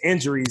his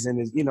injuries. And,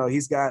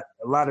 he's got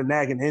a lot of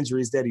nagging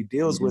injuries that he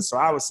deals with. So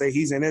I would say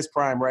he's in his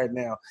prime right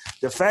now.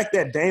 The fact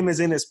that Dame is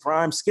in his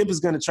prime, Skip is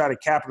going to try to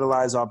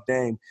capitalize off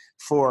Dame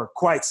for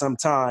quite some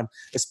time,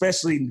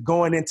 especially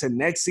going into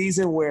next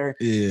season where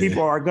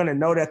people are going to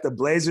know that the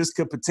Blazers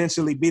could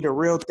potentially be the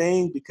real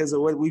thing because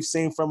of what we've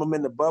seen from them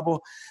in the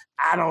bubble.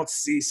 I don't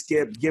see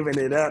Skip giving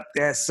it up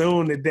that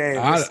soon today.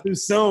 It's too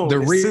soon.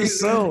 Too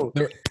soon.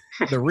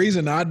 The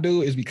reason I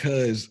do is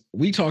because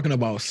we talking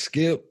about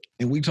Skip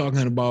and we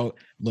talking about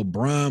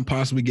LeBron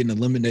possibly getting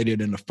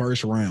eliminated in the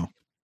first round.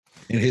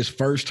 In his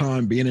first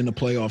time being in the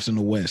playoffs in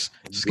the West,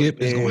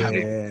 Skip is going to have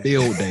a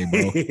field day,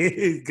 bro.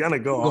 He's going to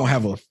go off. Going to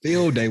have a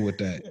field day with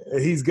that.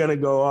 He's going to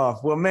go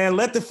off. Well, man,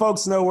 let the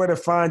folks know where to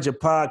find your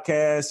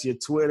podcast, your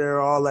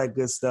Twitter, all that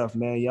good stuff,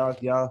 man.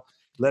 Y'all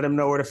let them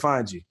know where to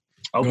find you.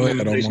 Open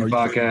Invitation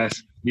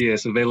Podcast. Yeah,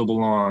 it's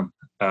available on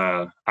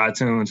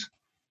iTunes,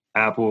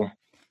 Apple,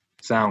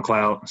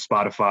 SoundCloud,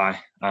 Spotify.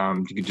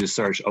 You can just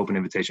search Open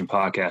Invitation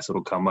Podcast.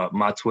 It'll come up.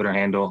 My Twitter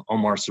handle,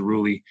 Omar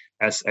Sarouli,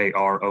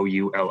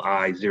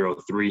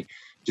 SAROULI03.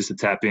 Just to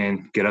tap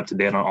in, get up to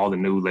date on all the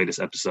new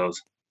latest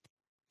episodes.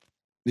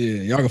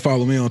 Yeah, y'all can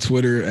follow me on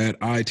Twitter at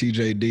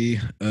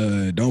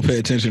ITJD. Don't pay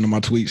attention to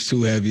my tweets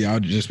too heavy. I'll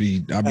be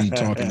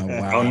talking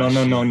a lot. Oh, no.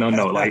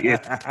 Like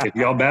if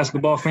y'all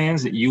basketball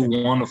fans, you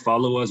want to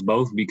follow us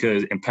both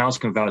because, and Pounce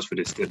can vouch for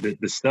this, the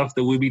stuff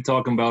that we be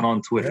talking about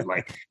on Twitter,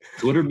 like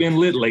Twitter been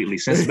lit lately.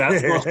 Since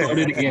basketball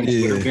started again,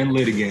 Twitter been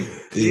lit again.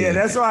 Yeah,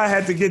 that's why I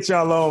had to get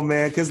y'all on,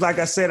 man, because like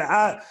I said,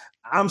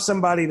 I'm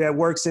somebody that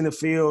works in the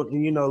field,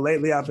 and,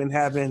 lately I've been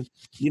having,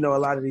 a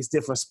lot of these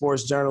different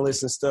sports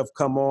journalists and stuff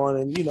come on,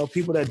 and,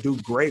 people that do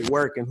great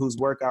work and whose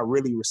work I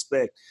really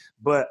respect.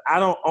 But I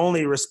don't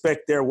only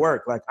respect their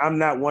work. Like, I'm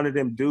not one of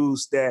them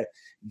dudes that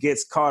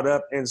gets caught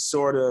up in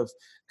sort of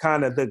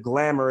kind of the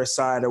glamorous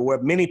side, or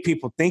what many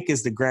people think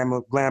is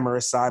the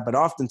glamorous side, but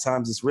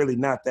oftentimes it's really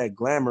not that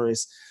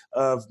glamorous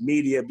of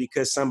media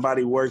because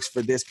somebody works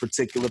for this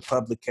particular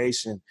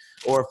publication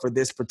or for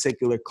this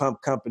particular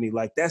company.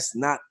 Like, that's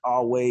not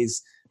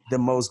always the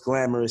most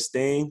glamorous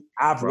thing.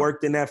 I've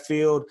worked in that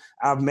field.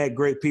 I've met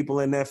great people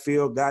in that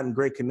field, gotten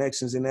great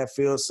connections in that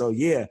field. So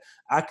yeah,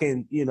 I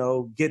can,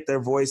 get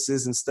their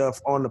voices and stuff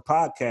on the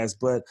podcast,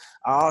 but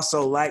I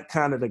also like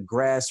kind of the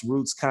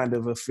grassroots kind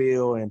of a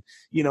feel and,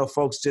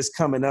 folks just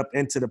coming up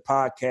into the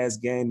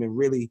podcast game and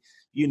really,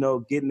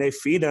 getting their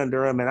feet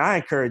under them. And I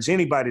encourage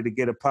anybody to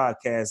get a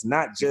podcast,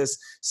 not just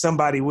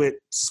somebody with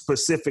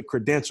specific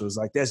credentials.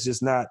 Like, that's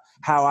just not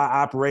how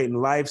I operate in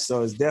life.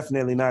 So it's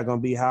definitely not going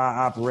to be how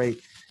I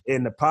operate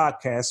in the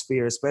podcast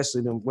sphere,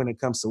 especially when it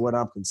comes to what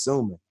I'm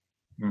consuming.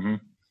 Mm-hmm.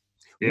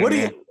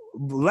 Yeah,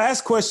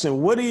 last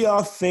question. What do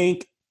y'all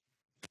think,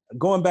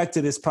 going back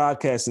to this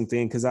podcasting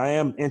thing, because I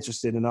am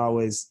interested in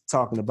always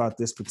talking about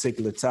this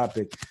particular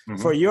topic.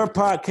 Mm-hmm. For your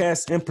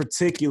podcast in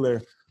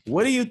particular,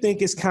 what do you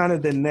think is kind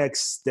of the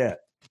next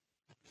step?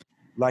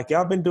 Like,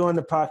 y'all been doing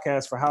the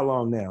podcast for how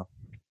long now?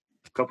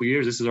 A couple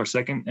years. This is our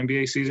second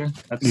NBA season.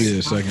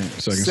 Second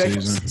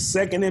season.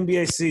 Second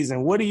NBA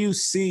season. What do you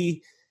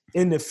see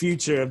in the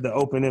future of the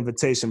Open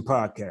Invitation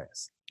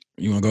Podcast?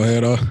 You want to go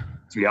ahead,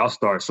 Yeah, I'll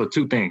start. So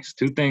two things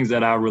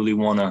that I really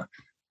want to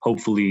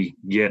hopefully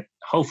in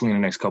the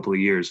next couple of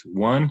years.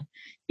 One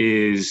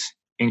is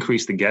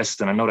increase the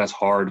guests. And I know that's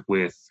hard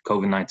with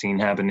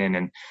COVID-19 happening,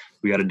 and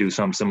we got to do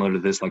something similar to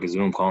this, like a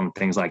Zoom call and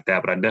things like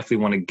that. But I definitely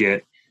want to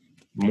get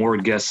more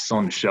guests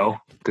on the show,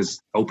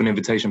 because open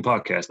invitation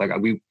podcast, like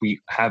we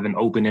have an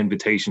open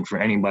invitation for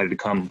anybody to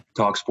come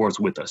talk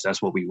sports with us.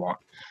 That's what we want.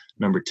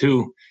 Number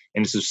two,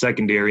 and this is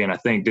secondary, and I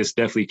think this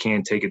definitely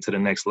can take it to the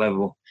next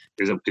level,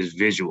 is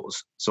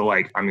visuals. So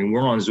like, I mean,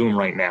 we're on Zoom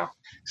right now,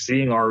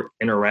 seeing our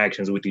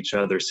interactions with each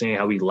other, seeing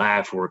how we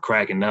laugh, we're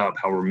cracking up,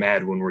 how we're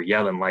mad when we're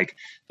yelling, like,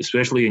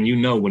 especially, and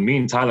when me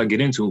and Tyler get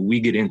into it,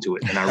 we get into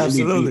it. And I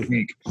really do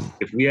think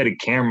if we had a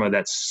camera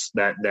that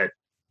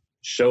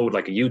showed,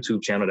 like a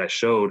YouTube channel that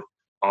showed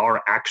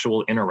our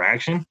actual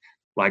interaction,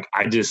 like,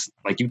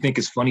 you think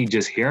it's funny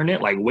just hearing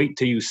it, like, wait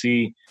till you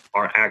see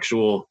our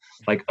actual,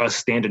 like, us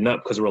standing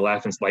up because we're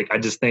laughing. Like, I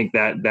just think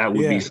that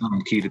would be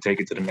something key to take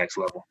it to the next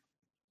level.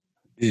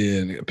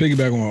 Yeah,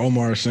 piggyback on what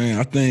Omar is saying,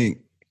 I think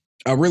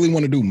I really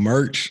want to do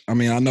merch. I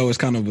mean, I know it's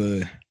kind of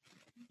I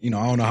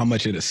don't know how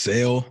much it'll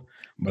sell,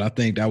 but I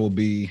think that will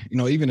be,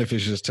 even if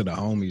it's just to the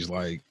homies,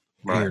 like,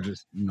 here,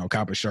 just,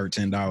 cop a shirt,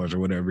 $10 or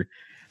whatever.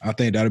 I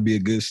think that'll be a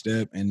good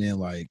step. And then,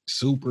 like,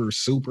 super,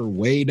 super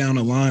way down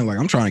the line, like,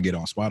 I'm trying to get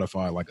on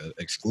Spotify, like an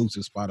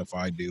exclusive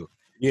Spotify deal.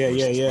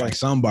 Yeah. Like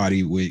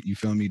somebody with, you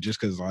feel me? Just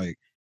because, like,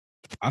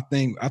 I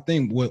think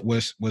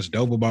what's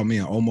dope about me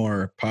and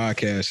Omar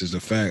podcast is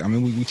the fact, I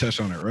mean, we touched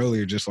on it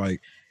earlier, just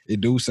like,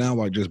 it do sound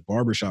like just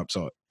barbershop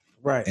talk.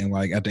 Right. And,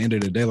 like, at the end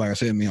of the day, like I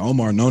said, me and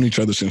Omar known each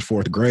other since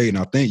 4th grade. And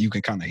I think you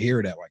can kind of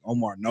hear that. Like,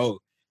 Omar know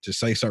to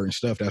say certain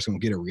stuff that's going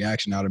to get a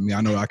reaction out of me.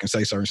 I know I can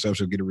say certain stuff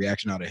to get a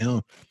reaction out of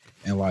him.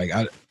 And, like,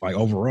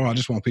 overall, I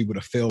just want people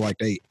to feel like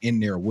they in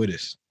there with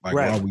us, like,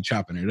 while we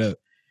chopping it up.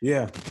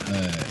 Yeah.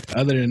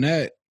 Other than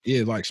that,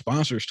 yeah, like,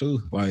 sponsors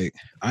too. Like,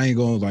 I ain't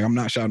going, like, I'm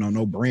not shouting on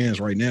no brands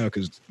right now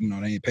because, they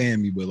ain't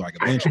paying me. But, like,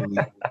 eventually,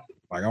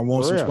 like, I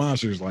want some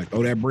sponsors. Like,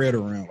 throw that bread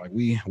around. Like,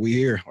 we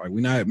here. Like,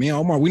 me and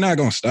Omar, we not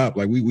going to stop.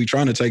 Like, we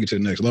trying to take it to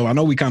the next level. I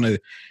know we kind of,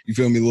 you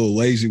feel me, a little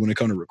lazy when it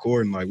comes to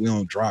recording. Like, we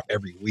don't drop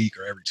every week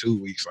or every 2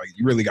 weeks. Like,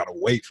 you really got to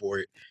wait for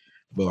it.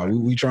 But, like,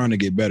 we trying to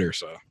get better,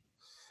 so.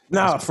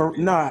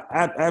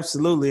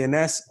 Absolutely. And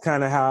that's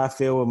kind of how I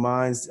feel with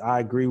mine. I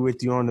agree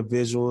with you on the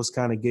visuals,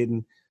 kind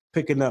of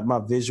picking up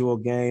my visual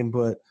game.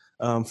 But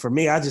for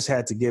me, I just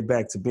had to get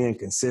back to being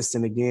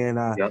consistent again.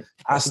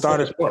 I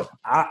started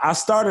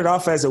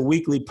off as a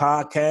weekly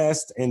podcast,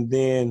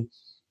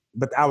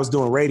 but I was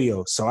doing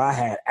radio. So I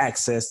had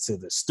access to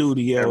the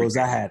studios.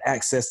 I had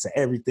access to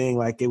everything.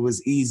 Like, it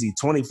was easy,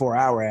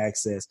 24-hour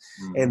access.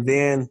 Mm-hmm. And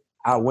then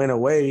I went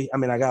away. I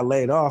mean, I got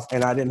laid off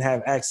and I didn't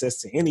have access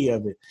to any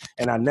of it.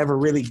 And I never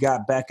really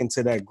got back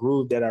into that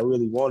groove that I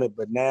really wanted.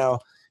 But now,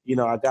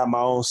 I got my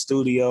own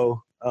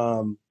studio.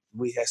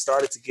 We had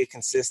started to get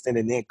consistent,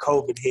 and then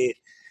COVID hit.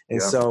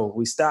 And so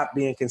we stopped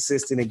being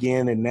consistent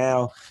again. And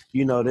now,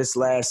 this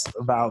last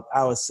about,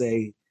 I would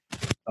say,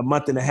 a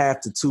month and a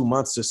half to 2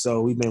 months or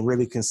so, we've been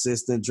really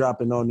consistent,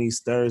 dropping on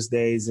these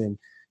Thursdays and,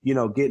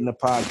 getting the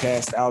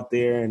podcast out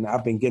there. And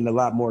I've been getting a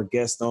lot more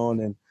guests on.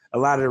 And a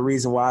lot of the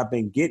reason why I've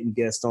been getting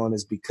guests on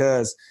is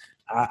because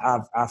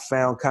I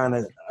found kind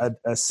of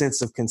a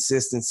sense of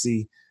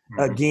consistency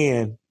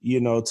again,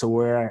 to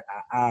where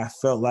I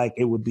felt like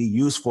it would be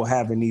useful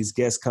having these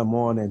guests come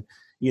on and,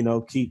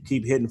 keep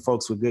hitting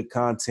folks with good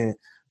content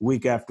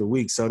week after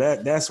week. So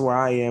that's where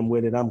I am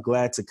with it. I'm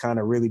glad to kind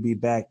of really be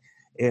back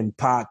in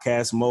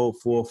podcast mode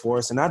full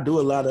force. And I do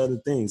a lot of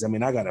other things. I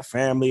mean, I got a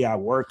family, I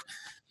work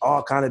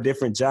all kind of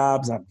different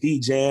jobs. I'm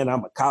DJing.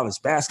 I'm a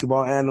college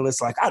basketball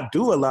analyst. Like, I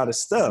do a lot of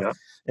stuff. Yeah.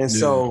 And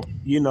so,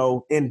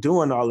 in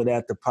doing all of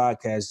that, the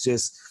podcast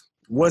just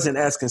wasn't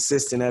as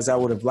consistent as I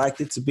would have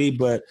liked it to be.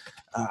 But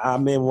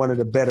I'm in one of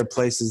the better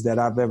places that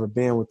I've ever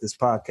been with this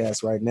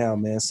podcast right now,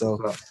 man. So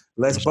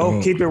let's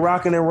both keep it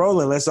rocking and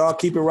rolling. Let's all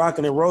keep it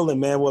rocking and rolling,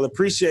 man. Well,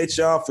 appreciate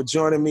y'all for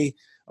joining me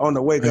on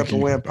the Wake Up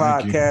and Win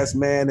podcast,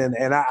 man.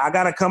 And I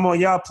got to come on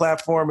y'all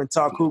platform and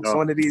talk hoops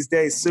one of these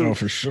days soon. Oh,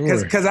 for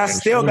sure. Because I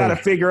still got to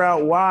figure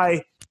out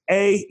why,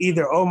 A,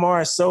 either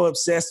Omar is so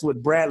obsessed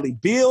with Bradley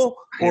Beal,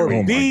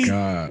 or B,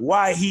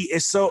 why he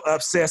is so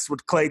obsessed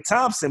with Klay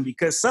Thompson.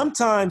 Because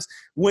sometimes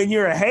when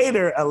you're a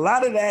hater, a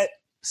lot of that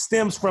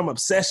stems from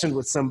obsession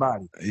with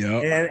somebody. Yeah.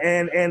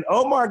 And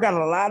Omar got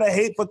a lot of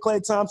hate for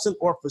Klay Thompson,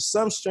 or for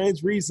some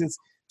strange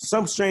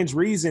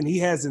reason, he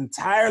has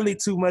entirely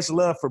too much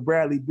love for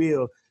Bradley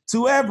Beal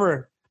to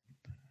ever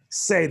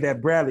say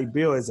that Bradley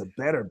Beal is a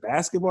better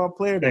basketball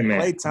player than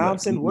Klay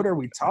Thompson. What are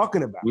we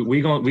talking about?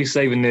 We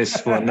saving this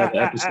for another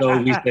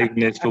episode. We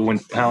saving this for when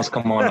Pounds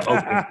come on the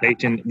open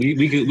station.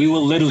 We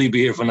will literally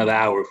be here for another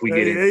hour if we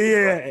get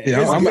it.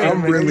 Yeah.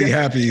 I'm really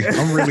happy.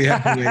 I'm really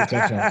happy we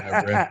touch on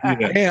that, bro.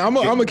 Yeah. Hey, I'm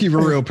gonna keep it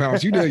real,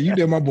 Pounds. You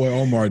did my boy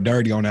Omar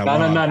dirty on that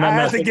line. No. I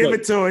had to give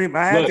it to him.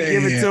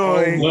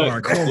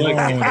 Omar, come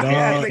on,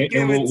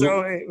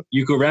 dog.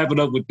 You could wrap it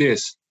up with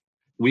this.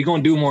 We're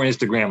going to do more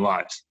Instagram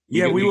lives.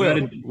 Yeah, we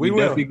will. We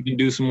definitely can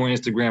do some more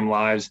Instagram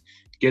lives.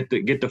 get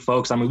the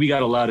folks. I mean, we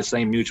got a lot of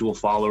same mutual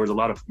followers, a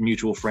lot of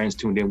mutual friends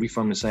tuned in. We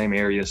from the same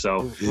area,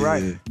 so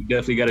right. We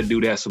definitely got to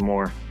do that some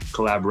more,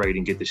 collaborate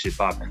and get this shit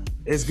popping.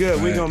 It's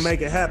good. We're gonna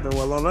make it happen.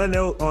 Well,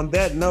 on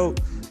that note,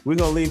 we're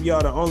gonna leave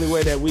y'all the only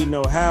way that we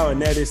know how,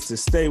 and that is to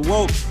stay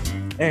woke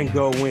and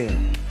go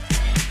win.